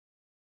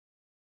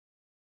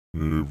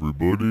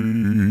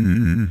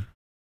Everybody,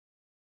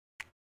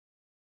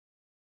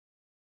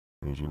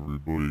 how's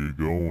everybody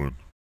going?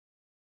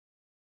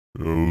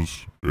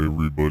 How's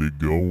everybody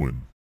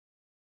going?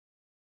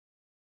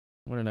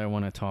 What did I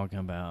want to talk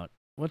about?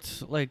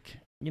 What's like,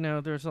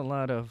 there's a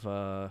lot of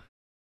I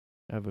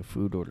have a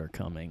food order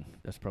coming.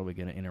 That's probably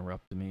gonna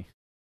interrupt me.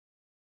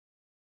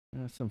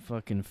 There's some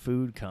fucking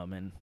food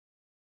coming.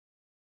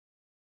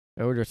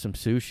 I ordered some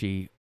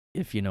sushi,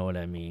 if you know what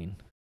I mean.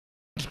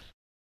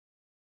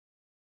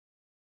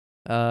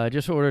 I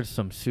just ordered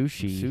some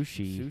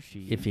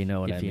sushi, if you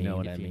know what I mean.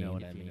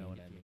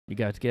 You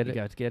guys get it?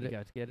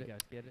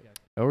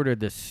 I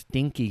ordered the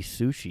stinky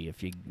sushi,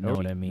 if you know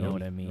what I mean.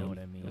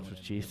 That's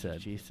what she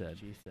said.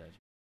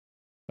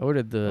 I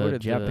ordered the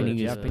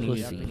Japanese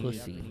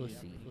pussy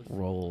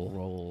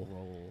roll.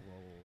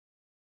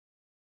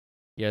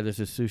 Yeah, there's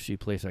a sushi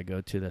place I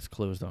go to that's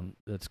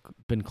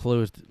been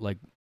closed. Like,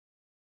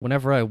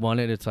 whenever I want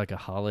it, it's like a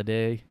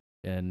holiday,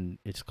 and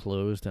it's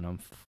closed, and I'm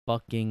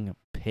fucking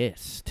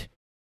pissed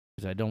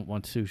because I don't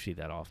want sushi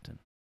that often.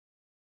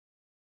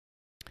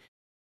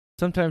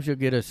 Sometimes you'll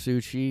get a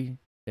sushi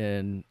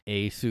and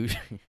a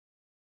sushi.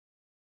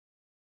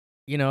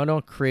 I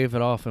don't crave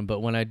it often,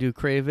 but when I do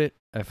crave it,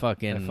 I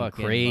fucking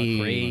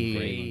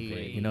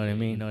crave. You know what I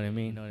mean?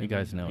 You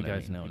guys know. I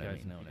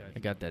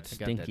got that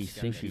stinky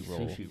sushi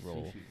roll.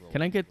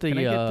 Can I get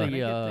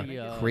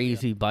the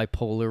crazy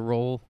bipolar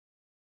roll?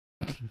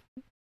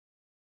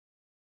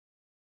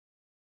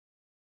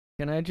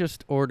 Can I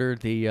just order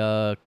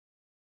the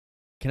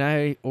Can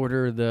I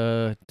order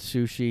the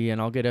sushi and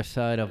I'll get a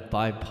side of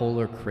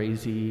bipolar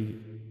crazy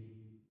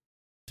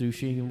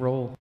sushi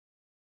roll?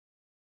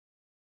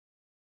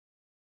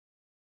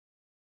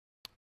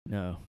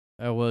 No.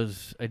 I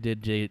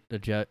did date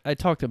I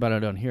talked about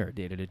it on here. I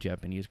dated a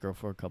Japanese girl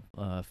for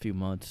a few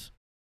months.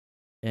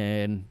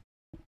 And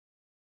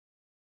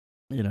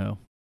I'll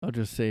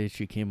just say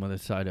she came on the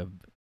side of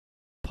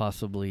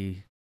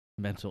possibly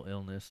mental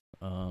illness.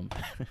 But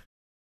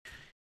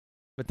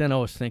then I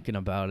was thinking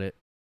about it.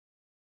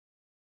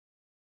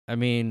 I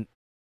mean,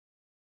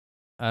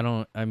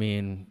 it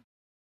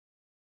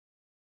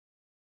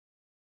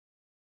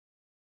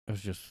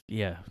was just,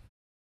 yeah.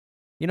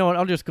 You know what?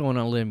 I'll just go on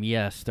a limb.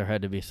 Yes, there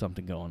had to be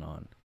something going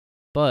on.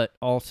 But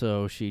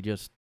also, she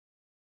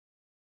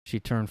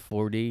turned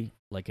 40,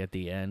 like, at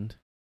the end.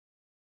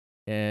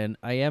 And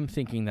I am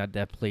thinking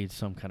that played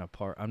some kind of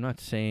part. I'm not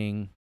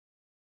saying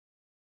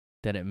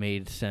that it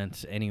made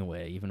sense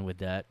anyway, even with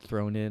that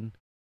thrown in.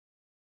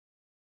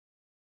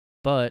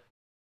 But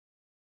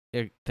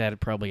that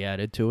probably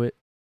added to it.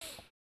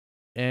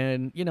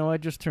 And, I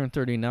just turned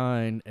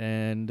 39,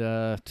 and,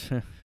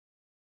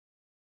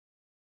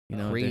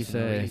 crazy,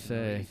 they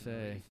say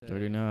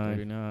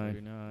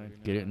 39,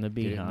 get it in the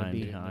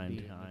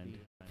behind.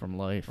 From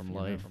life.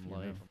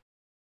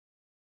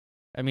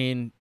 I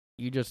mean,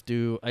 you just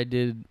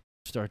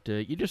start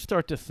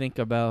to think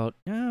about,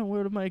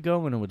 where am I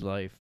going with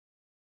life?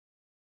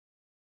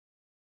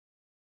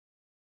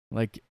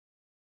 Like,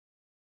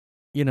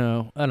 I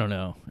don't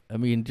know. I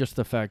mean, just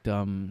the fact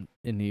I'm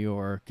in New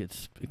York,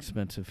 it's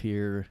expensive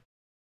here.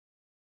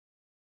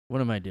 What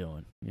am I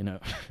doing?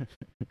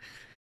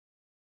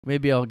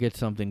 Maybe I'll get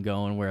something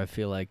going where I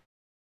feel like,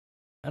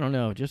 I don't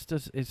know,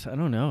 I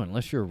don't know,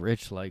 unless you're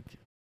rich, like,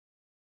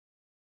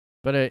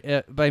 but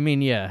I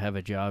mean, yeah, I have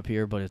a job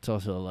here, but it's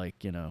also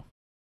like,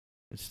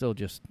 it's still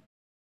just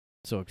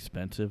so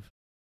expensive.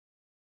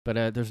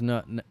 But there's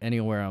not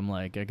anywhere I'm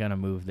like, I gotta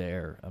move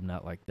there. I'm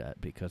not like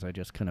that because I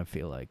just kind of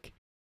feel like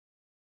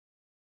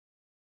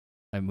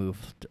I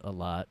moved a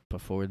lot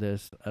before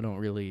this. I don't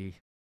really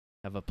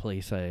have a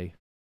place I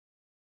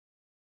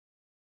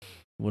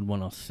would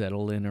want to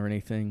settle in or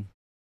anything.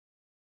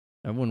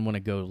 I wouldn't want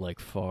to go like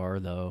far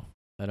though.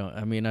 I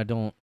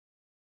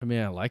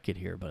like it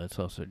here, but it's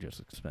also just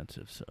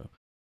expensive. So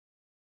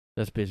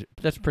that's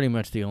pretty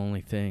much the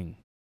only thing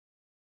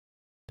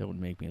that would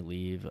make me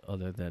leave,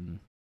 other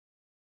than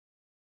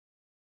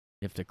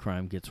if the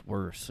crime gets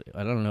worse.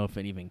 I don't know if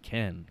it even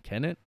can.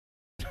 Can it?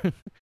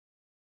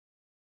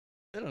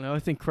 I don't know. I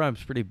think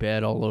crime's pretty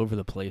bad all over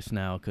the place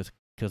now because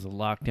of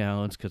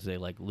lockdowns, because they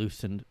like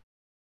loosened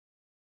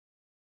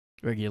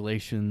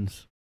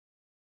regulations.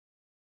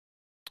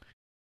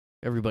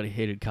 Everybody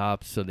hated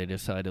cops, so they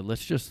decided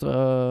let's just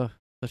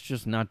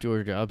not do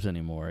our jobs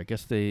anymore. I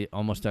guess they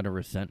almost had a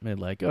resentment,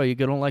 like, oh, you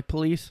don't like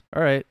police?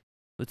 All right,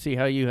 let's see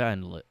how you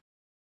handle it.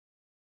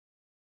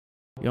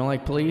 You don't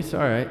like police? All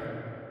right,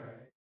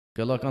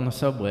 good luck on the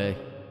subway.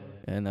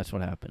 And that's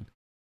what happened.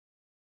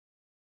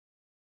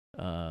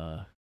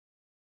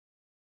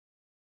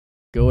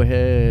 Go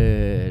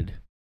ahead.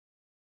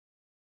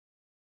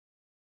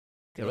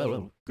 Good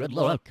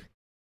luck.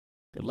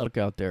 Good luck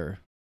out there.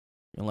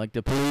 You don't like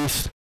the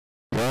police?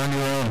 You're on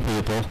your own,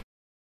 people.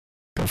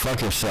 Go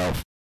fuck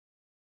yourself.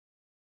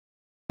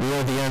 We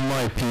are the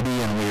NYPD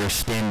and we are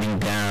standing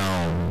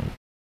down.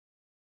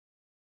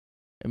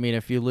 I mean,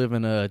 if you live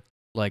in a,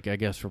 like, I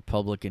guess,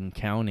 Republican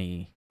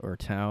county or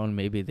town,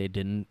 maybe they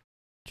didn't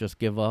just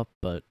give up,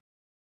 but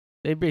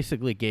they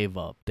basically gave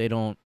up. They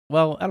don't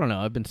well, I don't know.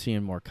 I've been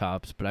seeing more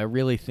cops, but I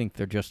really think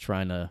they're just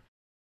trying to.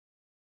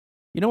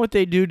 You know what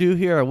they do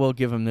here? I will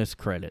give them this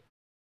credit.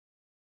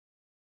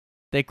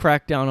 They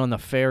crack down on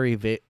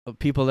the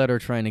people that are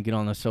trying to get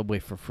on the subway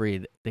for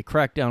free. They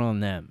crack down on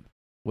them,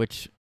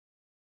 which,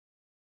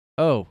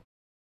 oh,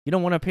 you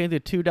don't want to pay the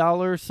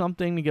 $2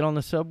 something to get on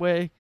the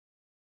subway?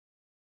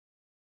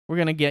 We're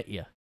going to get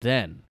you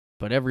then.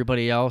 But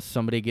everybody else,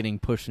 somebody getting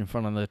pushed in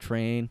front of the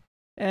train,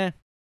 they'll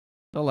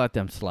let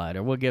them slide.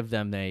 Or we'll give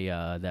them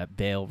that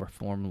bail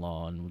reform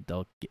law, and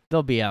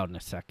they'll be out in a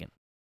second.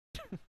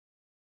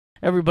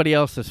 Everybody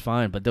else is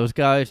fine, but those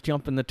guys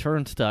jumping the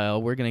turnstile,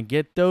 we're going to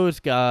get those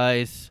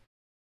guys.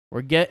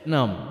 We're getting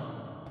them.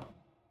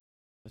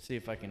 Let's see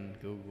if I can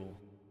Google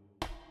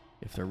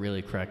if they're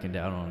really cracking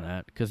down on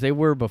that, because they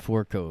were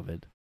before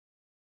COVID.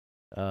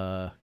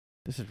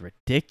 This is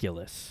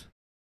ridiculous.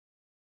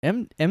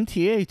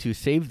 MTA to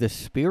save the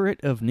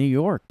spirit of New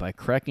York by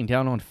cracking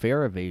down on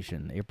fare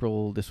evasion.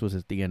 This was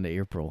at the end of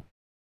April.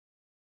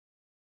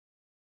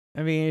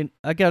 I mean,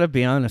 I gotta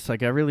be honest, I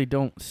really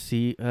don't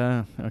see,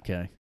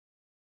 okay.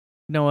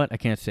 You know what? I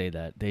can't say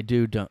that.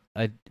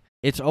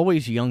 It's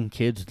always young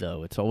kids,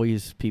 though. It's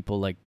always people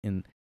like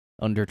in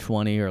under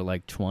 20 or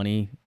like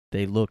 20.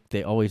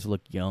 They always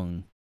look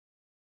young.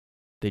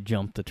 They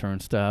jump the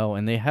turnstile,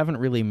 and they haven't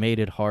really made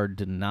it hard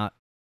to not.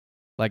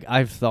 Like,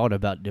 I've thought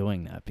about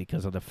doing that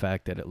because of the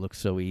fact that it looks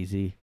so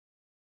easy.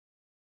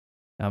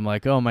 I'm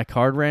like, oh, my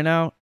card ran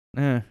out?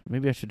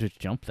 Maybe I should just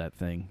jump that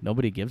thing.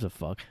 Nobody gives a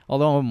fuck.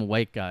 Although I'm a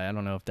white guy, I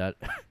don't know if that.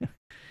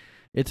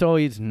 It's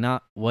always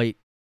not white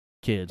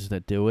kids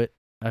that do it.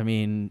 I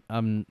mean,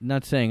 I'm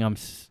not saying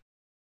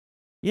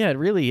yeah, it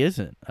really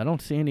isn't. I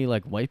don't see any,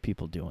 like, white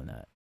people doing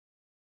that.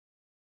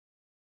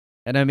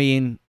 And I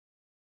mean,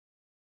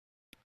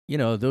 you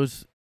know,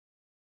 those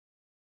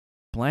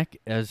black,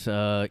 as,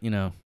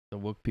 the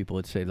woke people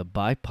would say, the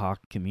BIPOC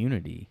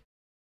community,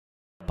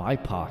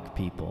 BIPOC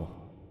people,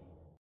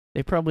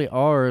 they probably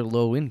are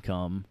low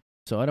income,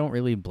 so I don't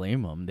really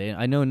blame them.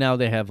 I know now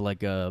they have,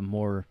 like, a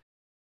more,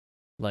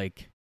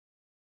 like,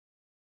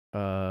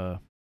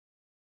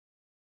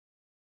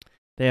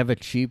 they have a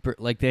cheaper,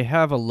 like, they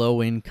have a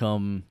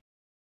low-income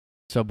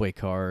subway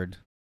card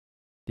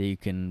that you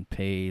can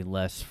pay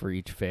less for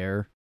each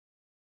fare.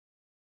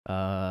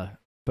 But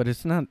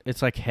it's not,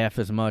 it's like half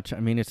as much. I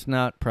mean, it's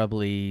not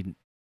probably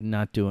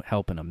not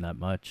helping them that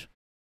much.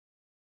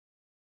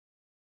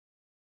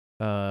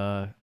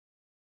 I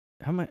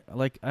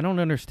don't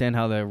understand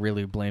how they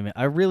really blame it.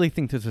 I really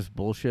think this is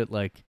bullshit.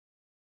 Like,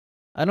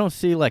 I don't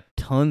see, like,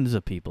 tons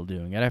of people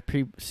doing it. I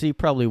see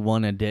probably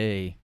one a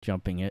day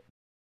jumping it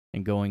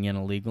and going in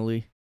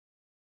illegally.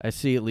 I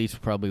see at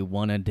least probably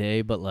one a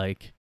day, but,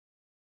 like,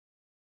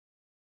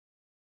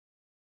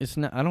 it's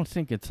not, I don't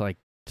think it's, like,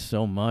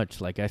 so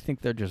much. Like, I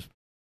think they're just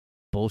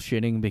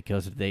bullshitting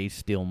because they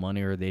steal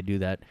money or they do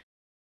that.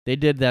 They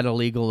did that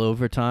illegal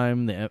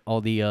overtime. All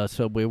the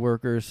subway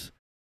workers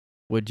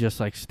would just,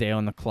 like, stay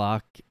on the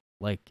clock,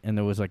 like, and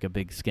there was, like, a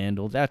big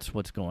scandal. That's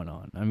what's going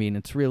on. I mean,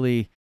 it's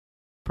really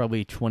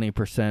probably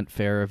 20%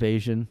 fare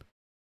evasion.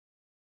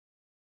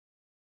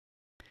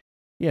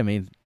 Yeah, I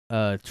mean,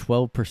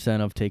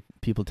 12% of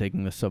people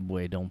taking the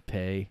subway don't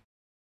pay.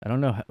 I don't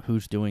know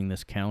who's doing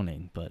this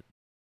counting, but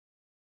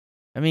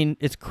I mean,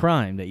 it's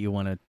crime that you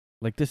want to,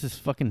 like, this is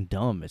fucking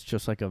dumb. It's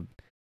just like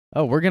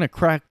we're going to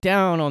crack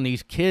down on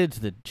these kids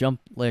that jump,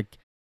 like,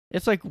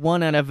 it's like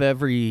 1 out of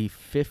every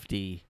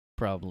 50,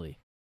 probably.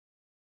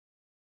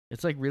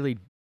 It's like really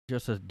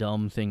just a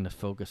dumb thing to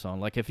focus on.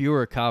 Like, if you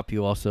were a cop,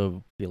 you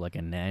also feel like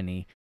a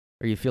nanny,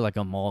 or you feel like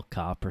a mall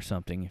cop or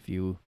something.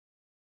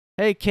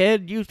 Hey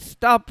kid, you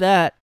stop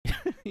that.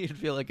 You'd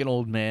feel like an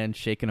old man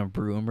shaking a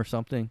broom or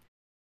something.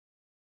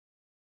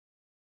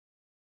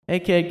 Hey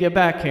kid, get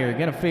back here. You're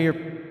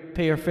gonna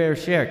pay your fair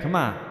share. Come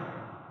on.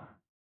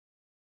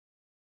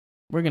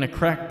 We're gonna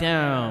crack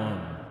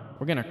down.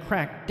 We're gonna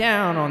crack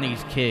down on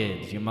these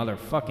kids, you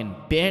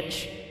motherfucking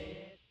bitch.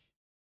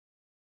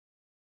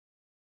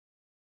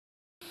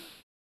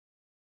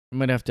 I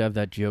might have to have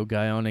that Joe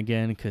guy on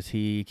again because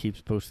he keeps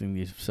posting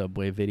these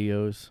subway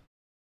videos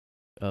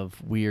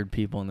of weird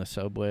people in the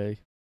subway.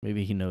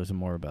 Maybe he knows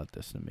more about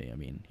this than me. I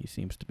mean, he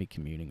seems to be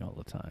commuting all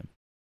the time.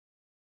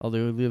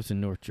 Although he lives in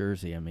North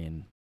Jersey, I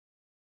mean.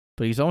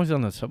 But he's always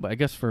on the subway. I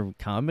guess for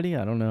comedy,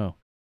 I don't know.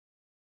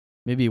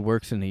 Maybe he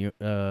works in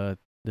the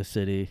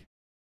city.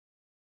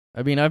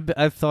 I mean,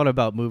 I've thought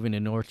about moving to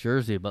North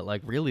Jersey, but,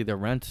 like, really the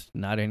rent's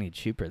not any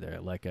cheaper there.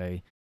 Like,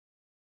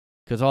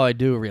 because all I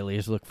do really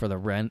is look for the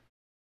rent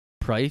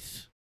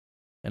price,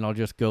 and I'll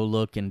just go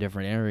look in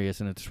different areas,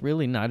 and it's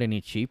really not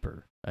any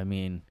cheaper. I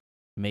mean,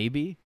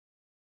 maybe.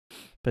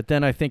 But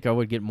then I think I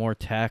would get more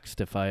taxed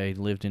if I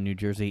lived in New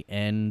Jersey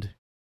and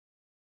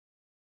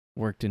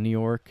worked in New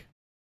York.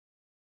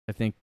 I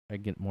think I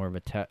get more of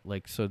a tax.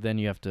 Like, so then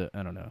you have to,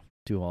 I don't know,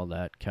 do all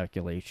that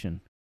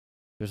calculation.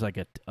 There's like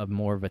a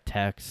more of a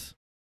tax.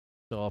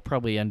 So I'll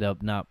probably end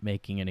up not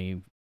making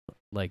any,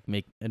 like,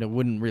 and it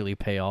wouldn't really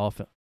pay off.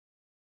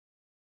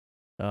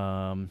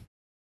 I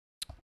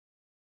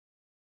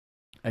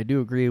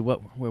do agree.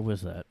 Where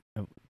was that?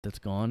 that's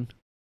gone.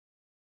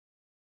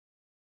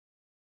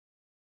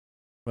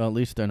 Well, at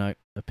least they're not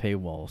a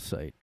paywall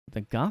site.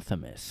 The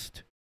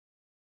Gothamist.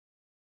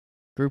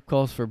 Group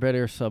calls for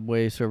better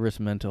subway service,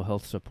 mental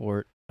health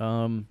support.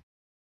 I'm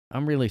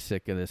really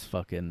sick of this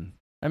fucking.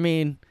 I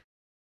mean,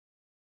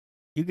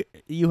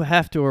 you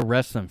have to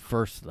arrest them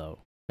first, though.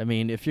 I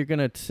mean, if you're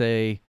gonna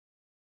say,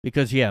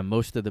 because yeah,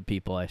 most of the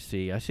people I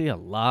see a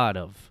lot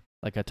of,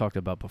 like I talked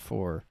about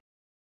before,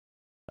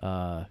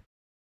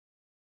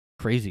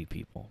 crazy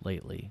people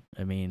lately.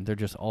 I mean, they're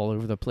just all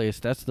over the place.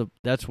 That's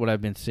what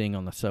I've been seeing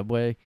on the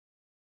subway.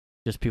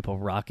 Just people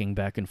rocking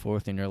back and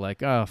forth, and you're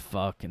like, oh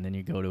fuck, and then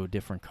you go to a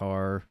different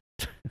car.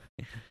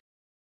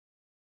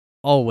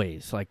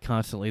 Always, like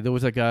constantly. There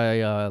was a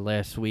guy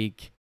last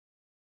week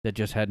that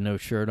just had no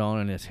shirt on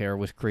and his hair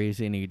was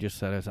crazy, and he just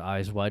had his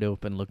eyes wide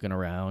open looking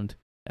around,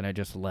 and I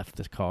just left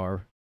the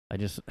car. I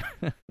just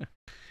I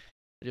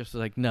just was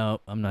like,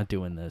 no, I'm not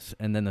doing this.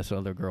 And then this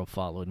other girl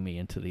followed me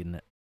into the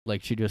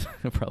like, she just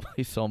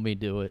probably saw me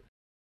do it,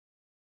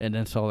 and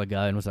then saw the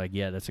guy and was like,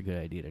 yeah, that's a good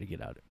idea to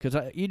get out. Because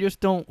you just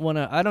don't want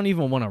to, I don't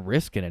even want to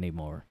risk it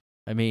anymore.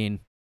 I mean,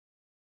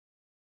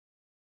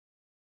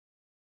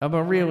 I'm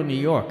a real New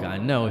Yorker. I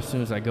know as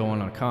soon as I go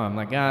on a car, I'm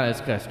like,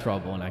 this guy's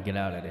trouble, and I get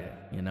out of there.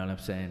 You know what I'm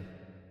saying?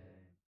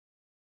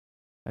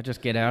 I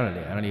just get out of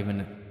there.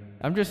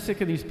 I'm just sick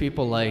of these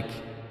people, like,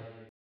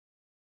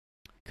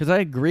 because I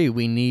agree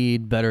we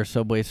need better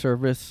subway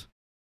service,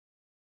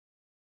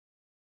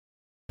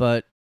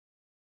 but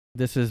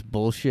this is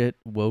bullshit,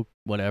 woke,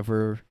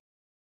 whatever.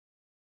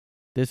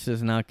 This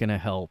is not going to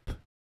help.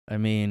 I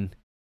mean,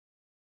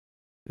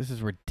 this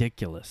is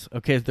ridiculous.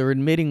 Okay, they're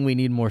admitting we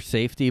need more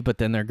safety, but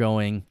then they're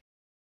going,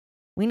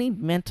 we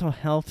need mental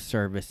health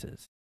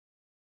services.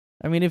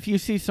 I mean, if you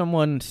see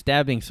someone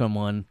stabbing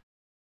someone,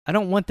 I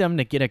don't want them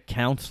to get a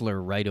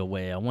counselor right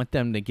away. I want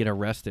them to get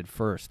arrested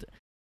first.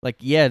 Like,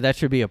 yeah, that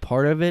should be a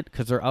part of it,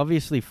 because they're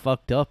obviously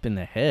fucked up in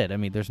the head. I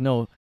mean, there's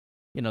no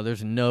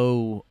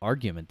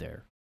argument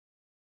there.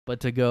 But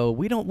to go,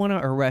 we don't want to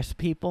arrest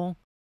people.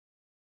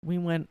 We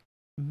want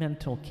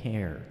mental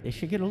care. They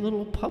should get a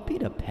little puppy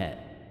to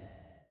pet.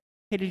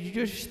 Hey, did you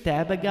just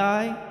stab a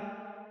guy?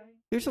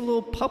 Here's a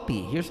little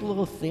puppy. Here's a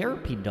little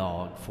therapy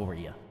dog for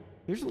you.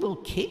 Here's a little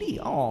kitty.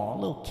 Oh, a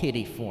little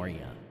kitty for you.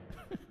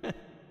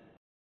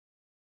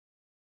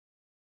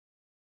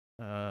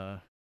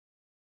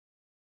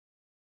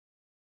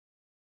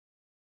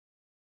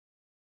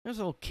 There's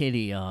a little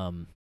kitty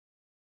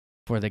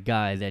for the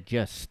guy that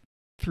just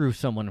threw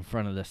someone in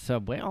front of the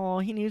subway. Oh,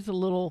 he needs a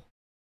little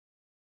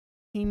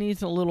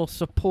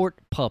support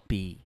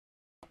puppy.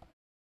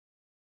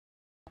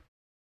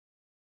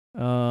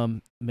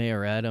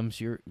 Mayor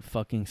Adams, you're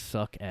fucking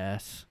suck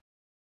ass.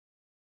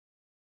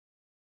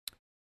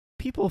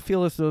 People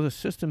feel as though the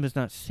system is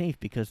not safe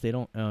because they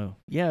don't know.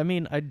 Yeah, I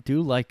mean, I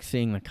do like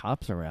seeing the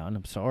cops around.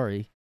 I'm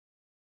sorry.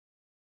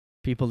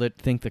 People that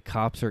think the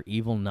cops are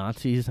evil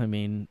Nazis, I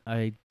mean,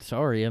 I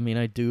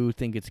do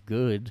think it's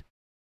good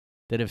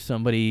that if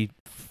somebody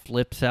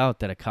flips out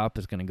that a cop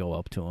is going to go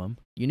up to him.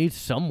 You need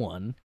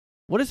someone.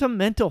 What is a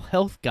mental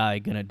health guy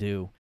going to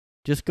do?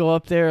 Just go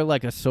up there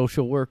like a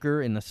social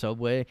worker in the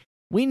subway?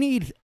 We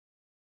need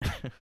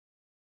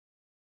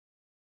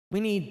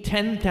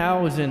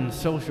 10,000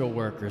 social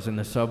workers in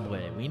the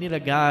subway. We need a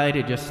guy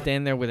to just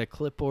stand there with a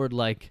clipboard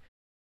like,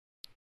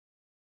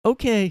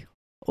 okay,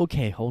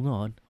 hold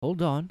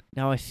on.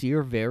 Now I see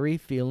you're very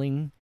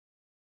feeling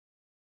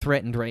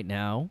threatened right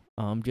now.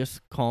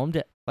 Just calm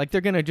down. Like,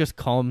 they're going to just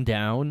calm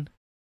down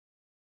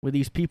with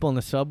these people in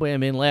the subway. I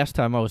mean, last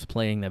time I was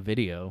playing that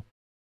video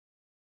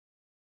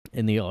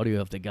in the audio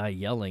of the guy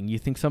yelling, you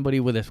think somebody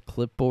with a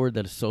clipboard,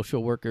 that a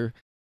social worker,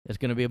 is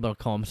going to be able to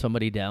calm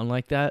somebody down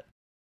like that?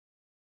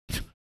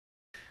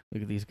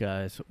 Look at these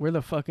guys. What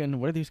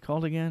are these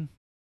called again?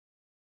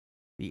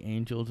 The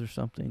Angels or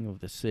something of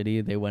the city.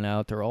 They went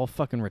out. They're all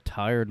fucking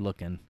retired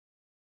looking.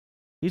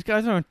 These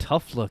guys aren't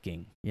tough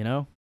looking, you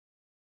know?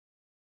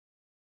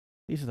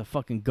 These are the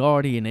fucking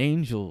guardian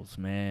angels,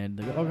 man.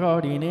 The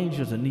guardian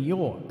angels in New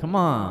York. Come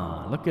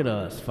on. Look at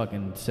us,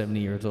 fucking 70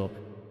 years old.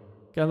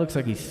 Guy looks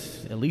like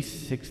he's at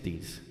least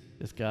 60s.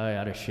 This guy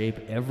out of shape.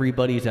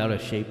 Everybody's out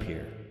of shape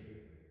here.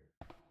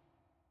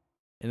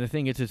 And the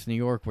thing is, it's New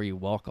York where you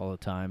walk all the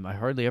time. I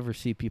hardly ever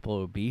see people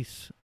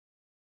obese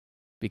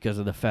because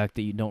of the fact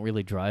that you don't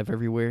really drive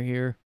everywhere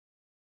here.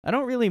 I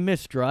don't really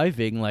miss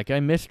driving. Like, I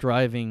miss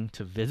driving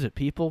to visit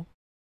people.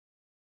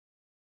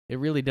 It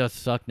really does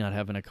suck not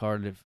having a car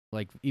to,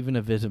 like, even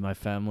to visit my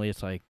family.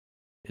 It's like,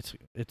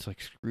 it's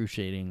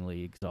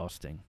excruciatingly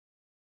exhausting.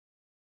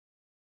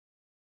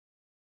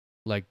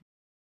 Like,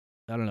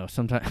 I don't know,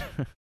 sometimes,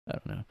 I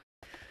don't know.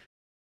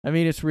 I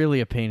mean, it's really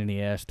a pain in the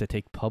ass to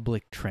take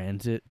public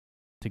transit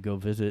to go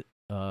visit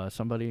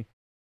somebody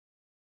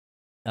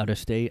out of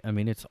state. I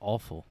mean, it's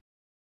awful.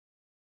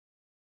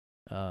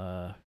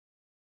 But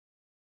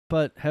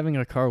having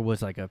a car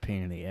was like a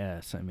pain in the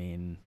ass. I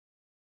mean,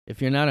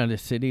 if you're not in the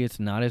city, it's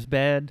not as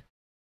bad.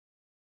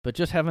 But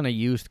just having a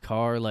used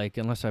car, like,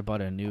 unless I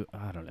bought a new,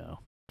 I don't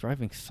know.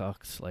 Driving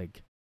sucks,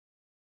 like.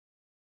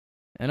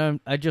 And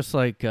I just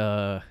like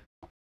I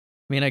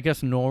mean, I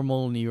guess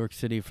normal New York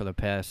City for the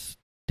past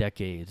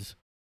decades,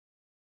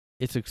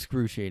 it's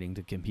excruciating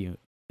to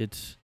commute.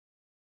 It's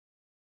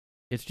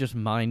just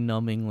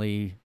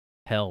mind-numbingly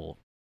hell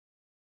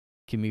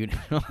commuting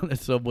on the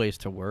subways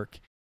to work.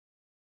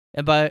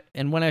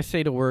 And when I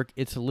say to work,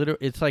 it's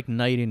like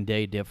night and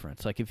day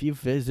difference. Like if you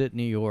visit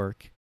New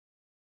York,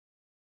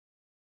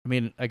 I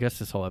mean, I guess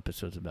this whole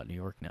episode's about New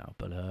York now,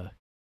 but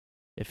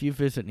if you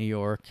visit New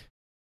York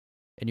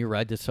and you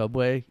ride the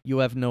subway, you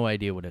have no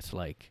idea what it's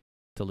like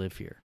to live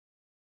here.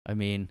 I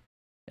mean,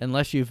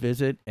 unless you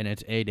visit and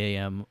it's 8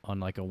 a.m. on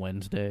like a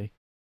Wednesday,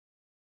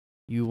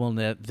 you will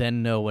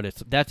then know what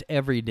it's. That's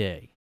every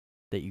day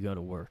that you go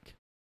to work.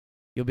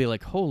 You'll be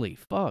like, holy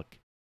fuck.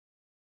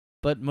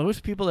 But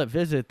most people that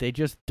visit, they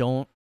just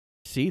don't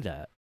see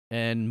that.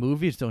 And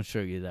movies don't show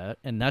you that.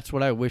 And that's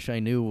what I wish I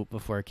knew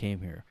before I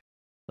came here.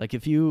 Like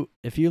if you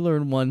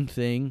learn one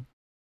thing,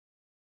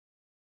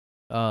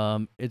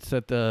 it's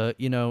that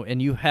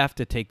and you have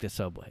to take the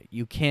subway.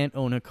 You can't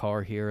own a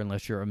car here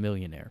unless you're a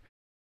millionaire.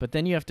 But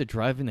then you have to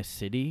drive in the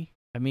city.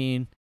 I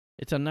mean,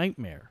 it's a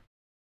nightmare.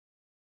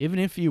 Even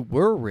if you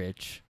were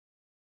rich,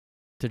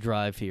 to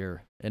drive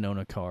here and own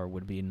a car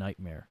would be a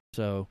nightmare.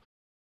 So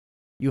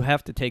you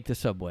have to take the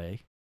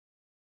subway.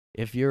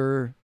 If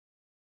you're,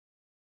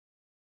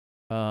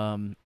 I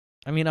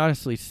mean,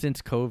 honestly,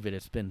 since COVID,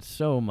 it's been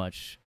so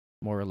much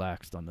more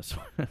relaxed on this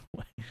one.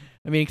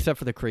 I mean, except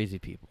for the crazy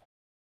people.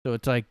 So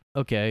it's like,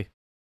 okay,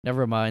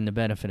 never mind, the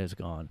benefit is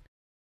gone.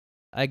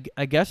 I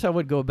guess I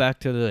would go back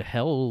to the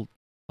hell,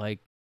 like,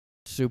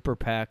 super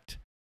packed,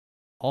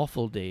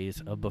 awful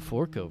days of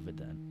before COVID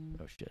then.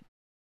 Oh, shit.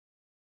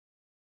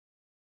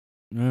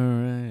 All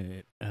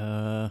right.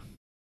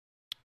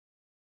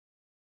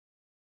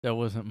 That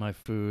wasn't my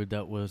food.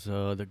 That was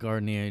the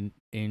Guardian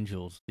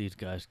Angels. These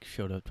guys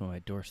showed up to my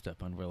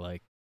doorstep and were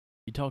like,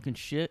 "You talking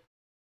shit?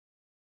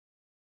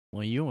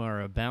 Well, you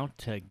are about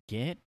to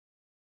get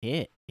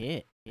hit.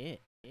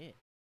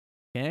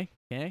 Okay.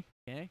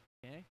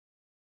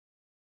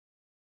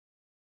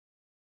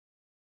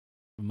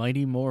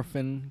 Mighty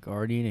Morphin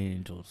Guardian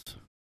Angels.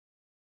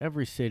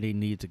 Every city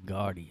needs a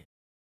guardian.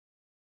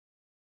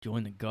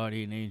 Join the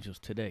Guardian Angels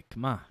today.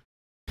 Come on."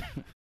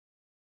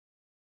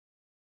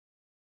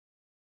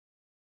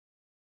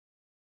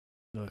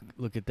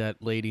 Look at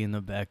that lady in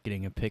the back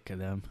getting a pic of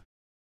them.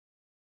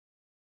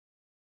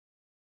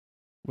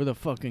 We're the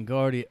fucking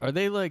Guardian. Are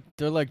they like,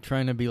 they're like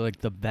trying to be like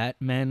the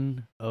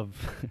Batmen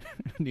of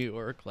New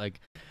York? Like,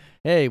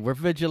 hey, we're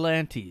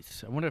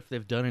vigilantes. I wonder if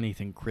they've done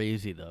anything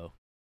crazy, though.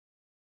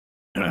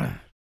 I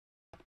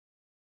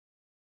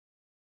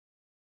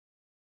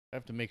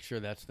have to make sure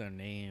that's their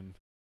name.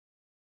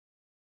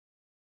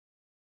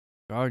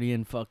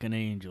 Guardian fucking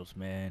Angels,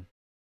 man.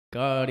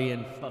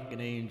 Guardian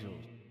fucking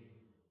Angels.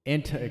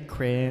 The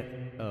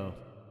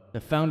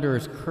founder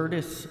is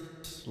Curtis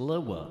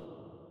Slowa.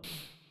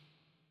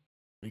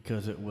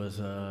 Because it was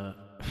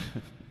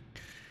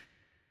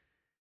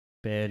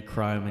bad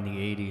crime in the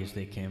 80s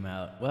they came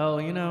out. Well,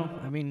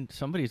 I mean,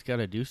 somebody's got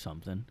to do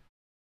something.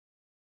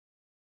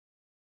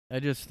 I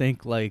just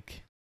think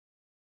like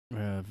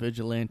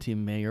vigilante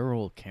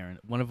mayoral Karen.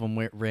 One of them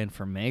ran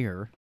for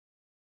mayor.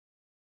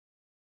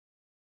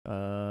 The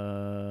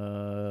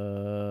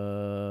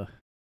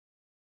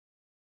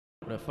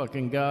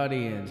fucking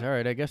Guardians. All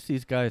right, I guess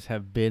these guys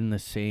have been the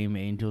same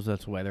Angels.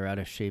 That's why they're out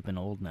of shape and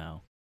old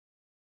now.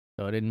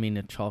 So I didn't mean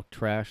to talk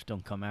trash.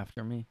 Don't come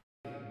after me.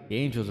 The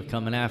Angels are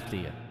coming after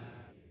you.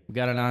 We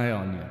got an eye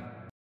on you.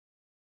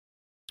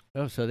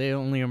 Oh, so they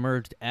only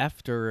emerged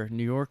after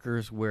New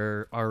Yorkers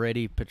were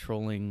already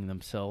patrolling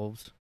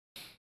themselves.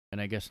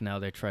 And I guess now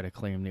they try to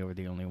claim they were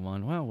the only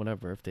one. Well,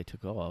 whatever, if they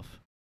took off.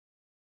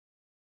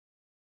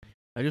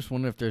 I just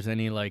wonder if there's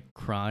any, like,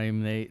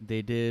 crime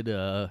they did.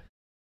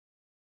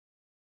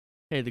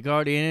 Hey, the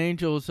Guardian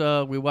Angels,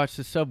 we watch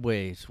the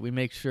subways. We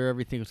make sure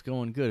everything's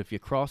going good. If you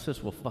cross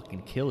us, we'll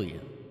fucking kill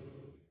you.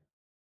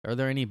 Are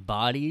there any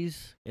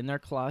bodies in their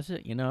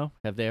closet,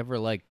 Have they ever,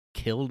 like,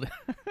 killed...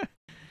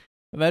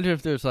 Imagine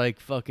if there's like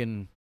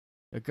fucking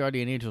the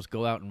Guardian Angels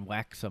go out and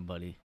whack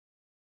somebody.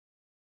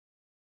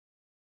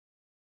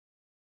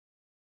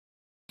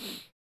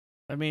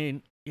 I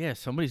mean, yeah,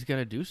 somebody's got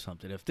to do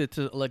something. If it's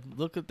like,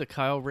 look at the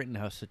Kyle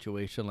Rittenhouse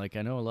situation. Like,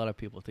 I know a lot of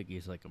people think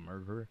he's like a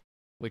murderer,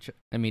 which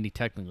I mean, he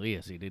technically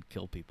is. He did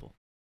kill people.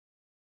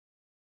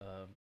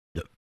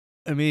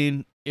 I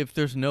mean, if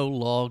there's no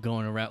law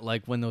going around,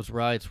 like when those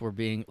riots were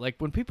being, like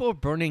when people are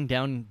burning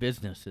down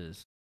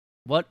businesses,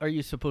 what are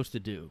you supposed to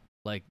do?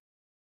 Like.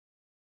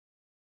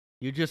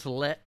 You just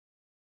and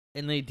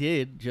they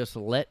did just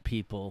let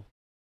people.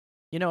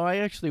 I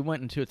actually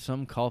went into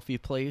some coffee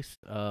place.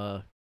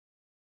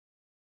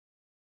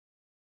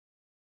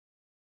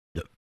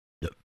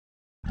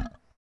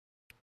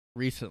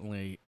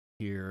 Recently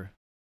here.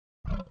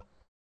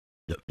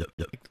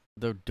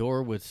 The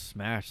door was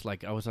smashed.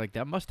 Like I was like,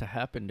 that must have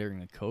happened during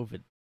the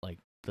COVID, like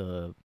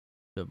the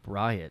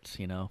riots,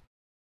 And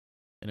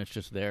it's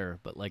just there,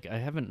 but like I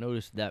haven't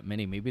noticed that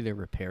many. Maybe they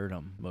repaired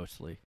them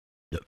mostly.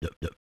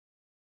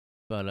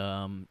 But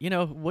you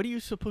know, what are you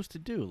supposed to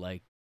do?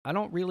 Like, I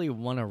don't really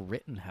want a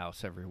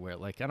Rittenhouse everywhere.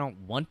 Like, I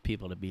don't want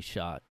people to be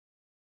shot.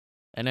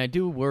 And I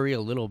do worry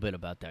a little bit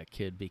about that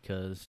kid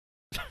because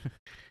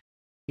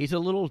he's a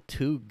little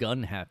too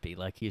gun happy.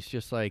 Like, he's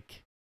just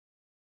like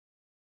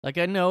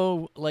I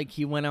know, like,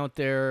 he went out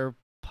there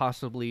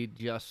possibly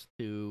just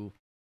to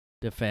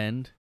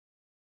defend.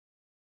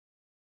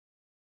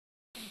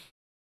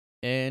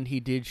 And he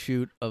did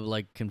shoot a,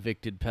 like,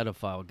 convicted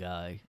pedophile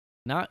guy.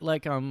 Not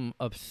like I'm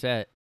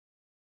upset.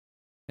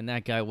 And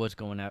that guy was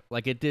going after,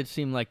 like, it did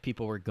seem like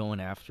people were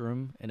going after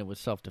him, and it was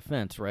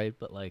self-defense, right?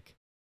 But, like,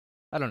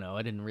 I don't know.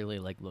 I didn't really,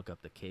 like, look up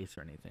the case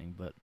or anything,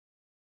 but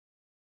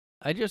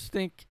I just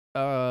think,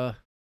 and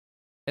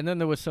then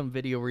there was some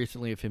video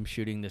recently of him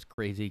shooting this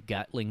crazy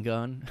Gatling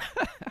gun.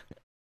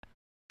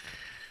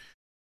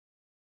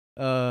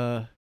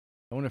 I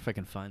wonder if I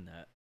can find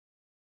that.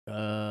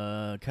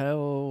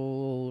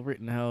 Kyle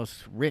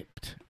Rittenhouse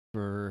ripped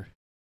for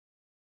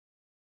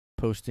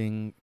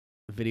posting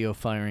video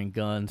firing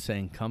gun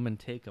saying, "Come and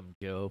take him,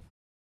 Joe."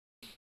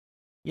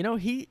 You know,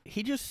 he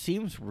just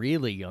seems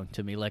really young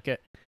to me. Like,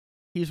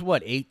 he's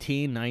what,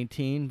 18,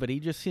 19, but he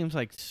just seems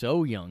like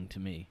so young to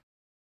me.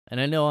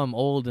 And I know I'm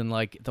old, and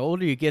like the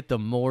older you get, the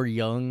more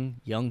young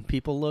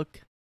people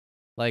look.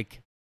 Like,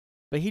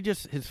 but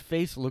his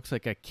face looks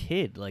like a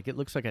kid. Like, it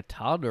looks like a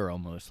toddler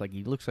almost. Like,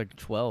 he looks like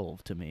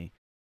 12 to me.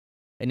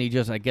 And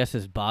I guess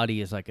his body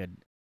is like an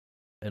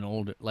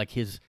older, like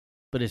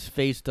but his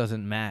face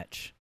doesn't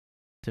match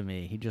to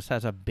me. He just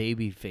has a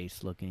baby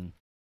face looking.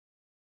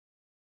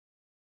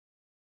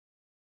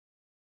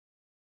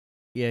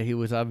 Yeah, he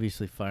was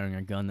obviously firing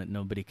a gun that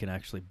nobody can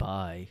actually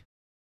buy.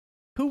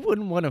 Who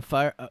wouldn't want to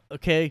fire?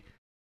 Okay,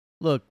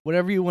 look,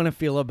 whatever you want to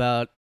feel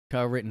about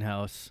Kyle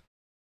Rittenhouse,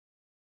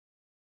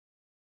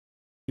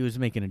 he was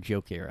making a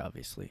joke here,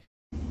 obviously.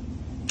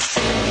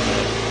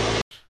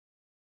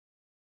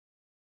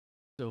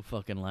 So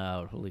fucking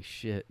loud. Holy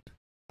shit.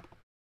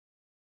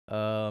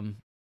 Come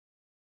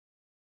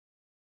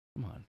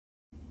on.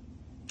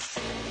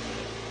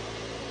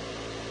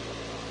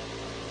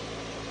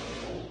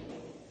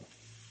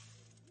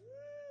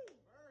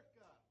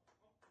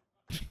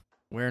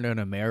 Wearing an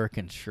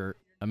America shirt.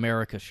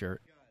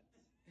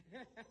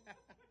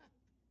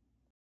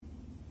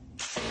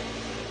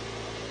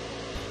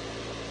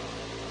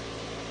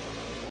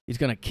 He's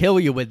gonna kill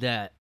you with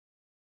that.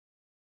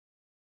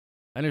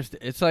 I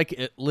understand. It's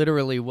like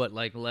literally what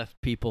like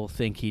left people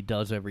think he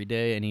does every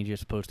day, and he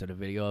just posted a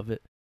video of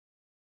it.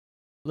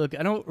 Look,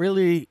 I don't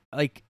really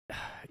like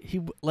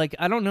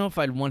I don't know if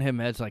I'd want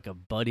him as like a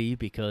buddy,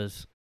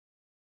 because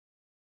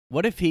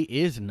what if he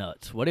is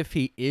nuts? What if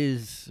he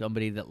is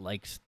somebody that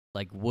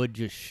would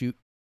just shoot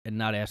and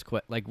not ask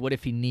questions? Like, what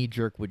if he knee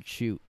jerk would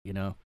shoot? You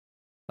know,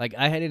 like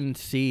I didn't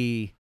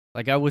see,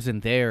 like I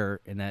wasn't there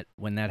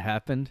when that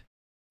happened.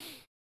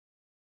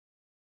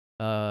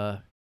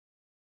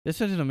 This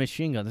isn't a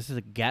machine gun. This is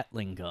a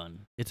Gatling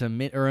gun. It's a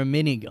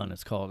mini gun.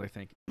 It's called, I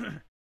think.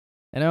 And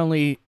I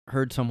only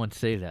heard someone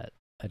say that.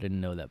 I didn't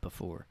know that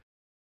before.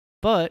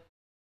 But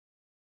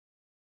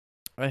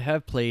I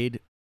have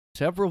played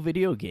several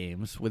video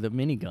games with a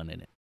minigun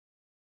in it.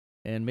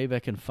 And maybe I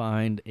can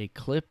find a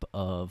clip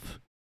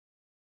of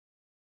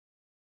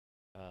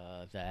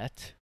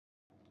that.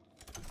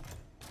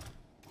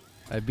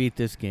 I beat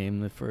this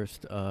game the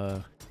first...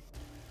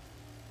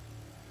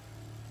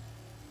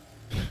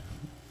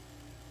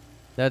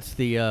 That's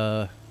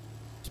the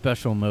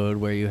special mode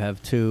where you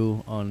have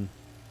two on...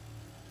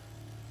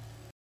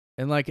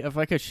 And like, if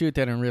I could shoot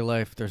that in real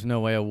life, there's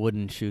no way I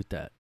wouldn't shoot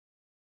that.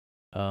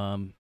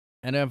 And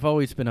I've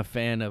always been a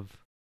fan of...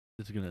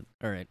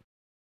 Alright.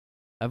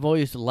 I've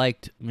always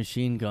liked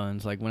machine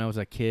guns. Like, when I was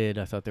a kid,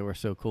 I thought they were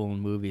so cool in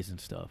movies and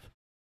stuff.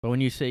 But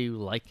when you say you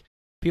like...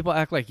 People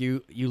act like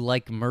you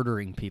like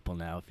murdering people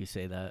now if you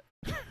say that.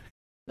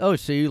 Oh,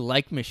 so you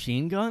like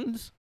machine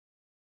guns?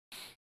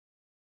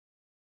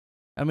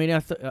 I mean,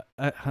 I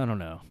don't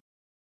know.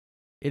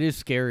 It is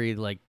scary,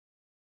 like...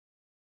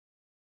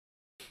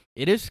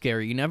 It is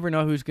scary. You never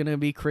know who's going to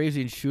be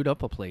crazy and shoot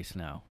up a place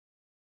now.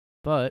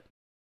 But...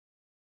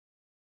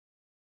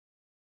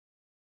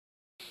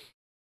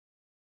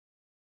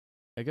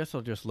 I guess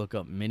I'll just look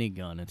up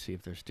minigun and see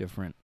if there's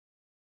different...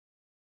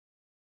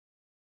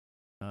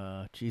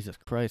 Jesus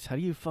Christ. How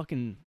do you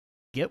fucking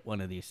get one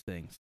of these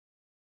things?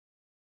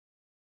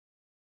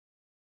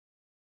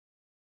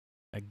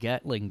 A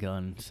Gatling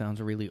gun sounds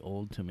really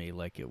old to me.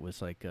 Like it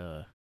was like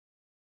a...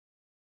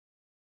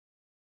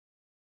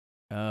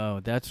 Oh,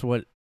 that's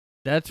from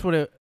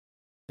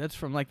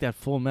like that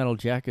Full Metal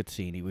Jacket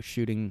scene. He was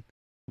shooting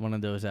one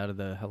of those out of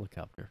the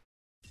helicopter.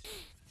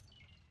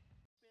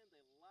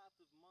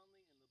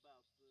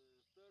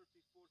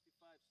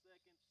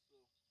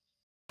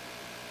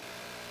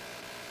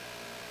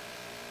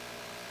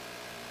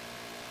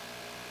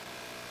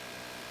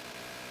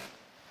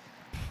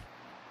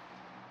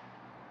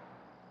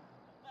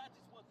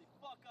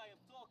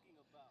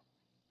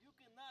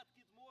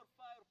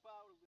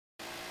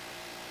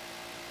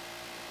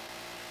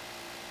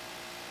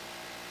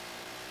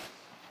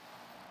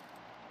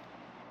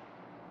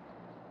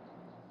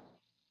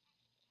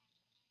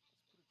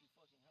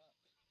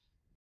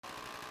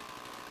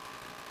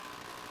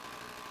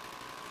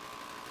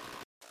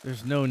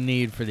 There's no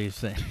need for these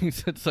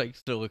things. It's like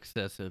so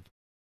excessive.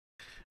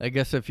 I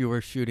guess if you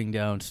were shooting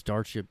down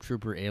Starship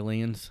Trooper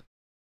aliens.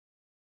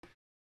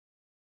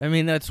 I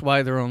mean, that's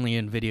why they're only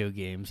in video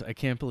games. I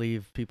can't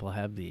believe people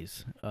have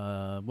these.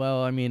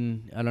 Well, I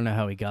mean, I don't know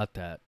how he got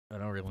that. I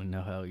don't really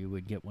know how you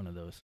would get one of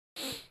those.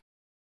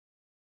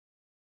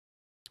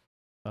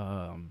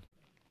 I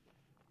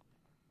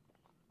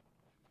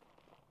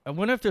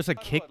wonder if there's a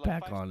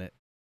kickback on it.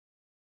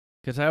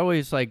 Because I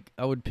always, like,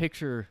 I would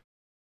picture...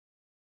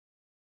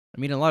 I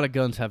mean, a lot of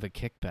guns have a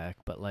kickback,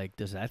 but, like,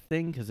 does that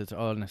thing? Because it's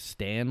on a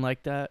stand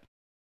like that?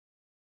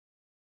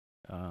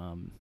 6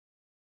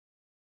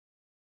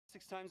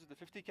 times with the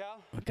 50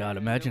 cal. Oh God,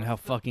 imagine how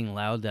fucking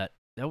loud that...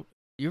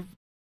 Your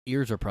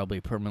ears are probably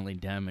permanently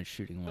damaged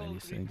shooting one of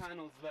these things.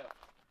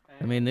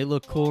 I mean, they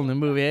look cool in the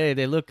movie. Hey,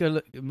 they look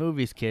good in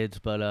movies, kids,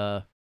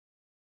 but,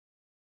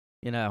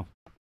 you know,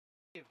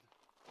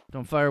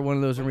 don't fire one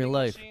of those in real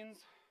life.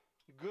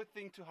 Good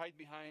thing to hide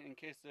behind in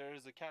case there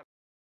is a cap.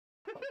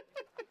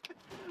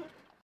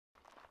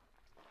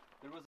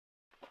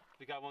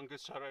 We got one good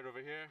shot right over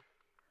here.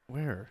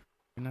 Where?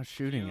 You're not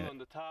shooting it. On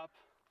the top.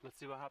 Let's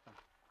see what happened.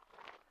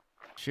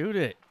 Shoot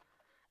it.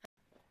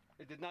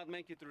 It did not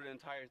make it through the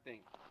entire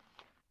thing.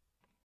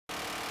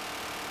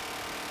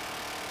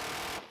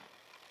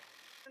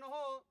 In a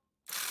hole.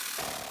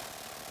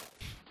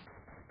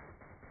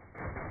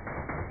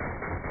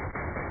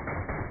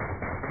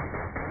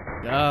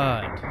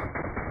 God.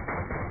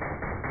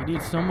 You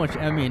need so much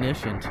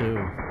ammunition,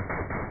 too.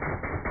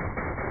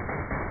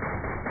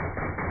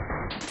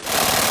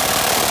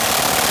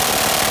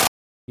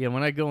 Yeah,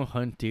 when I go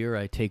hunt deer,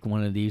 I take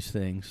one of these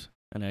things.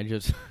 And I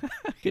just...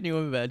 Can you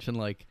imagine,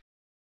 like...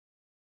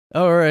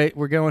 Oh, all right,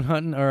 we're going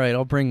hunting. All right,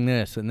 I'll bring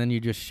this. And then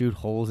you just shoot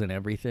holes in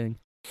everything.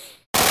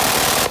 Oh,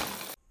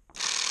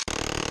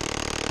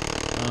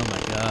 my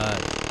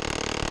God.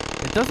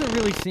 It doesn't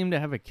really seem to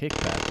have a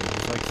kickback. It's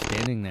just like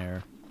standing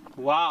there.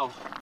 Wow.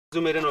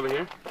 Zoom it in over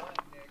here.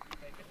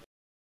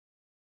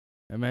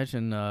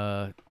 Imagine,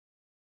 alright,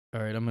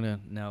 I'm gonna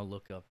now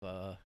look up,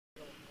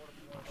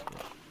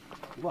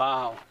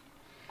 Wow.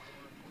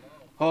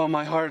 Oh,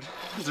 my heart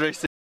is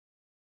racing.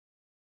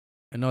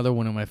 Another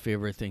one of my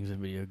favorite things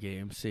in video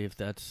games. See if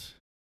that's...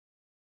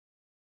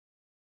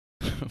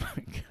 Oh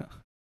my God.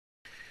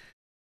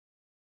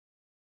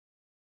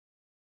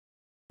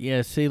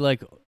 Yeah, see,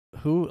 like,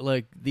 who,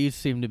 like, these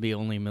seem to be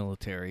only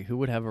military. Who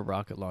would have a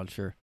rocket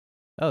launcher?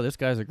 Oh, this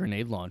guy's a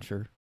grenade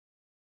launcher.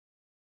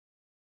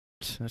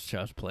 That's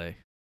child's play.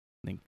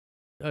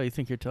 Oh, you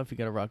think you're tough? You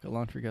got a rocket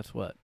launcher? Guess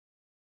what?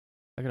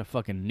 I got a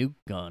fucking nuke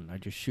gun. I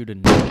just shoot a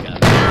nuke out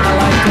of it.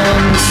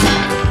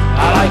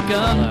 I like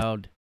guns.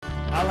 Loud.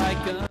 I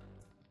like guns.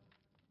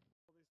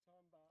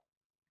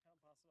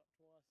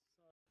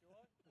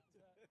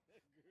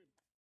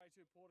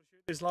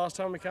 This last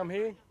time we come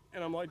here,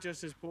 and I'm like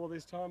just as poor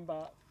this time,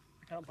 but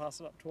I can't pass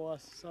it up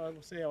twice, so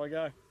we'll see how I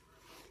go.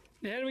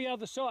 Now, how do we go with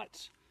the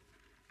sights?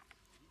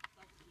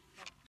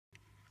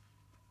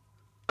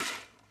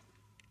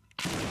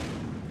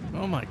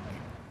 Oh my...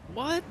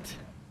 What?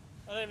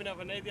 I don't even know if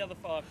I need the other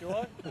 5, do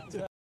I?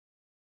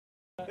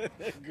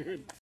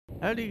 Good.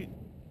 How do you...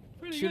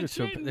 shoot it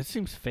so... That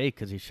seems fake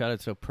because he shot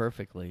it so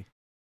perfectly.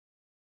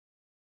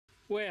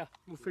 Where?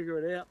 We'll figure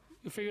it out.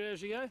 You'll figure it out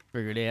as you go?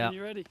 Figured it out. When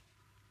you're ready.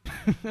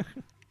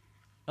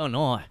 Oh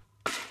no.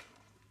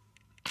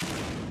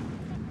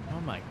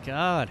 Oh my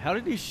God. How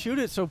did he shoot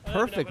it so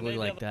perfectly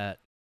like that?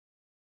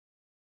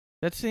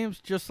 That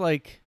seems just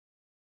like...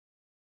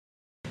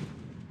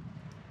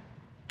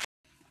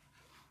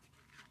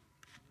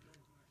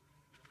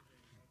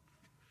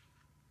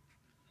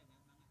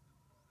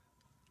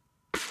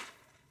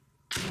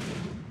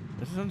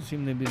 This doesn't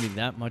seem to be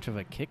that much of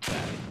a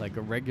kickback. Like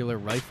a regular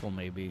rifle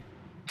maybe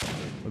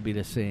would be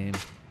the same.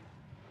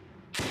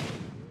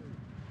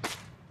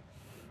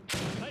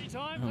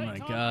 Oh my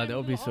God, that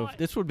would be so...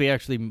 This would be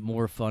actually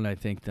more fun, I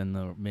think, than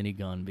the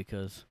minigun,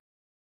 because...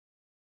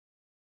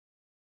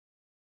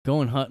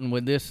 Going hunting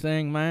with this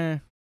thing,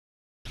 man...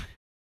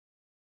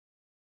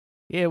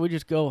 Yeah, we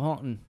just go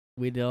hunting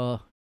with,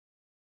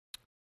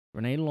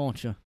 grenade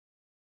launcher.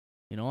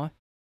 You know what?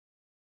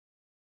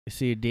 You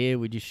see a deer,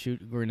 we just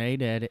shoot a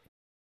grenade at it.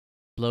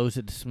 Blows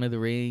it to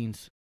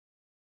smithereens.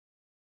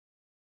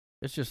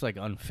 It's just, like,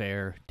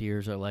 unfair.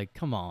 Deers are like,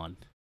 come on.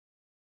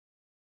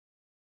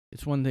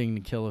 It's one thing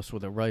to kill us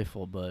with a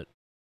rifle, but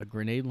a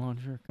grenade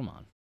launcher? Come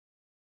on.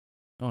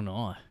 Oh,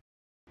 no.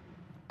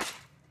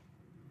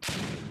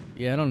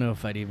 Yeah, I don't know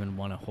if I'd even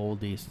want to hold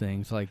these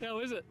things. Like, How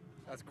is it?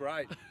 That's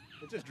great.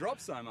 It just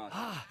drops so much.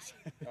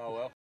 Oh,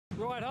 well.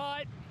 Right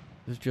height.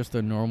 this is just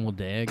a normal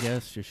day, I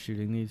guess, just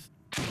shooting these.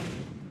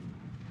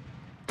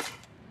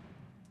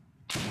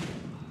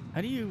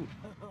 How do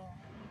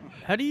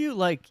you,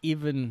 like,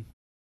 even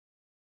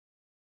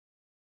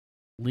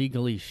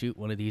legally shoot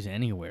one of these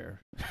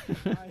anywhere?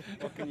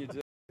 What can you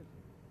do?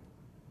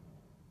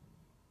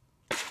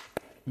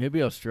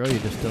 Maybe Australia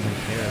just doesn't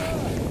care.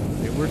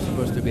 They were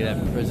supposed to be that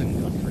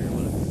prison country or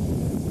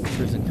whatever.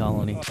 Prison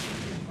colony.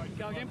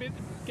 Go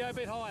a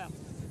bit higher.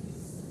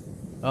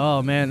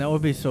 Oh man, that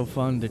would be so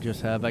fun to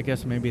just have. I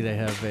guess maybe they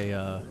have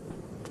a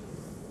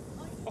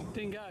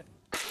Didn't go.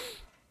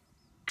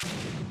 A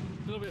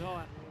little bit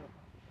higher.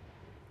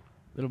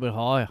 little bit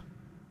higher.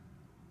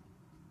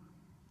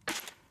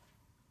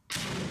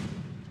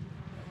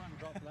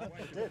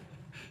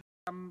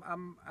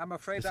 I'm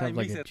afraid Just I have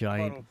like missed a it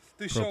giant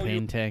to show you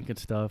propane tank and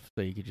stuff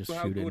that you could just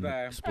how shoot it good and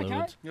I it am.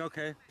 explodes.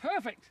 Okay.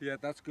 Perfect. Yeah,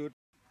 that's good.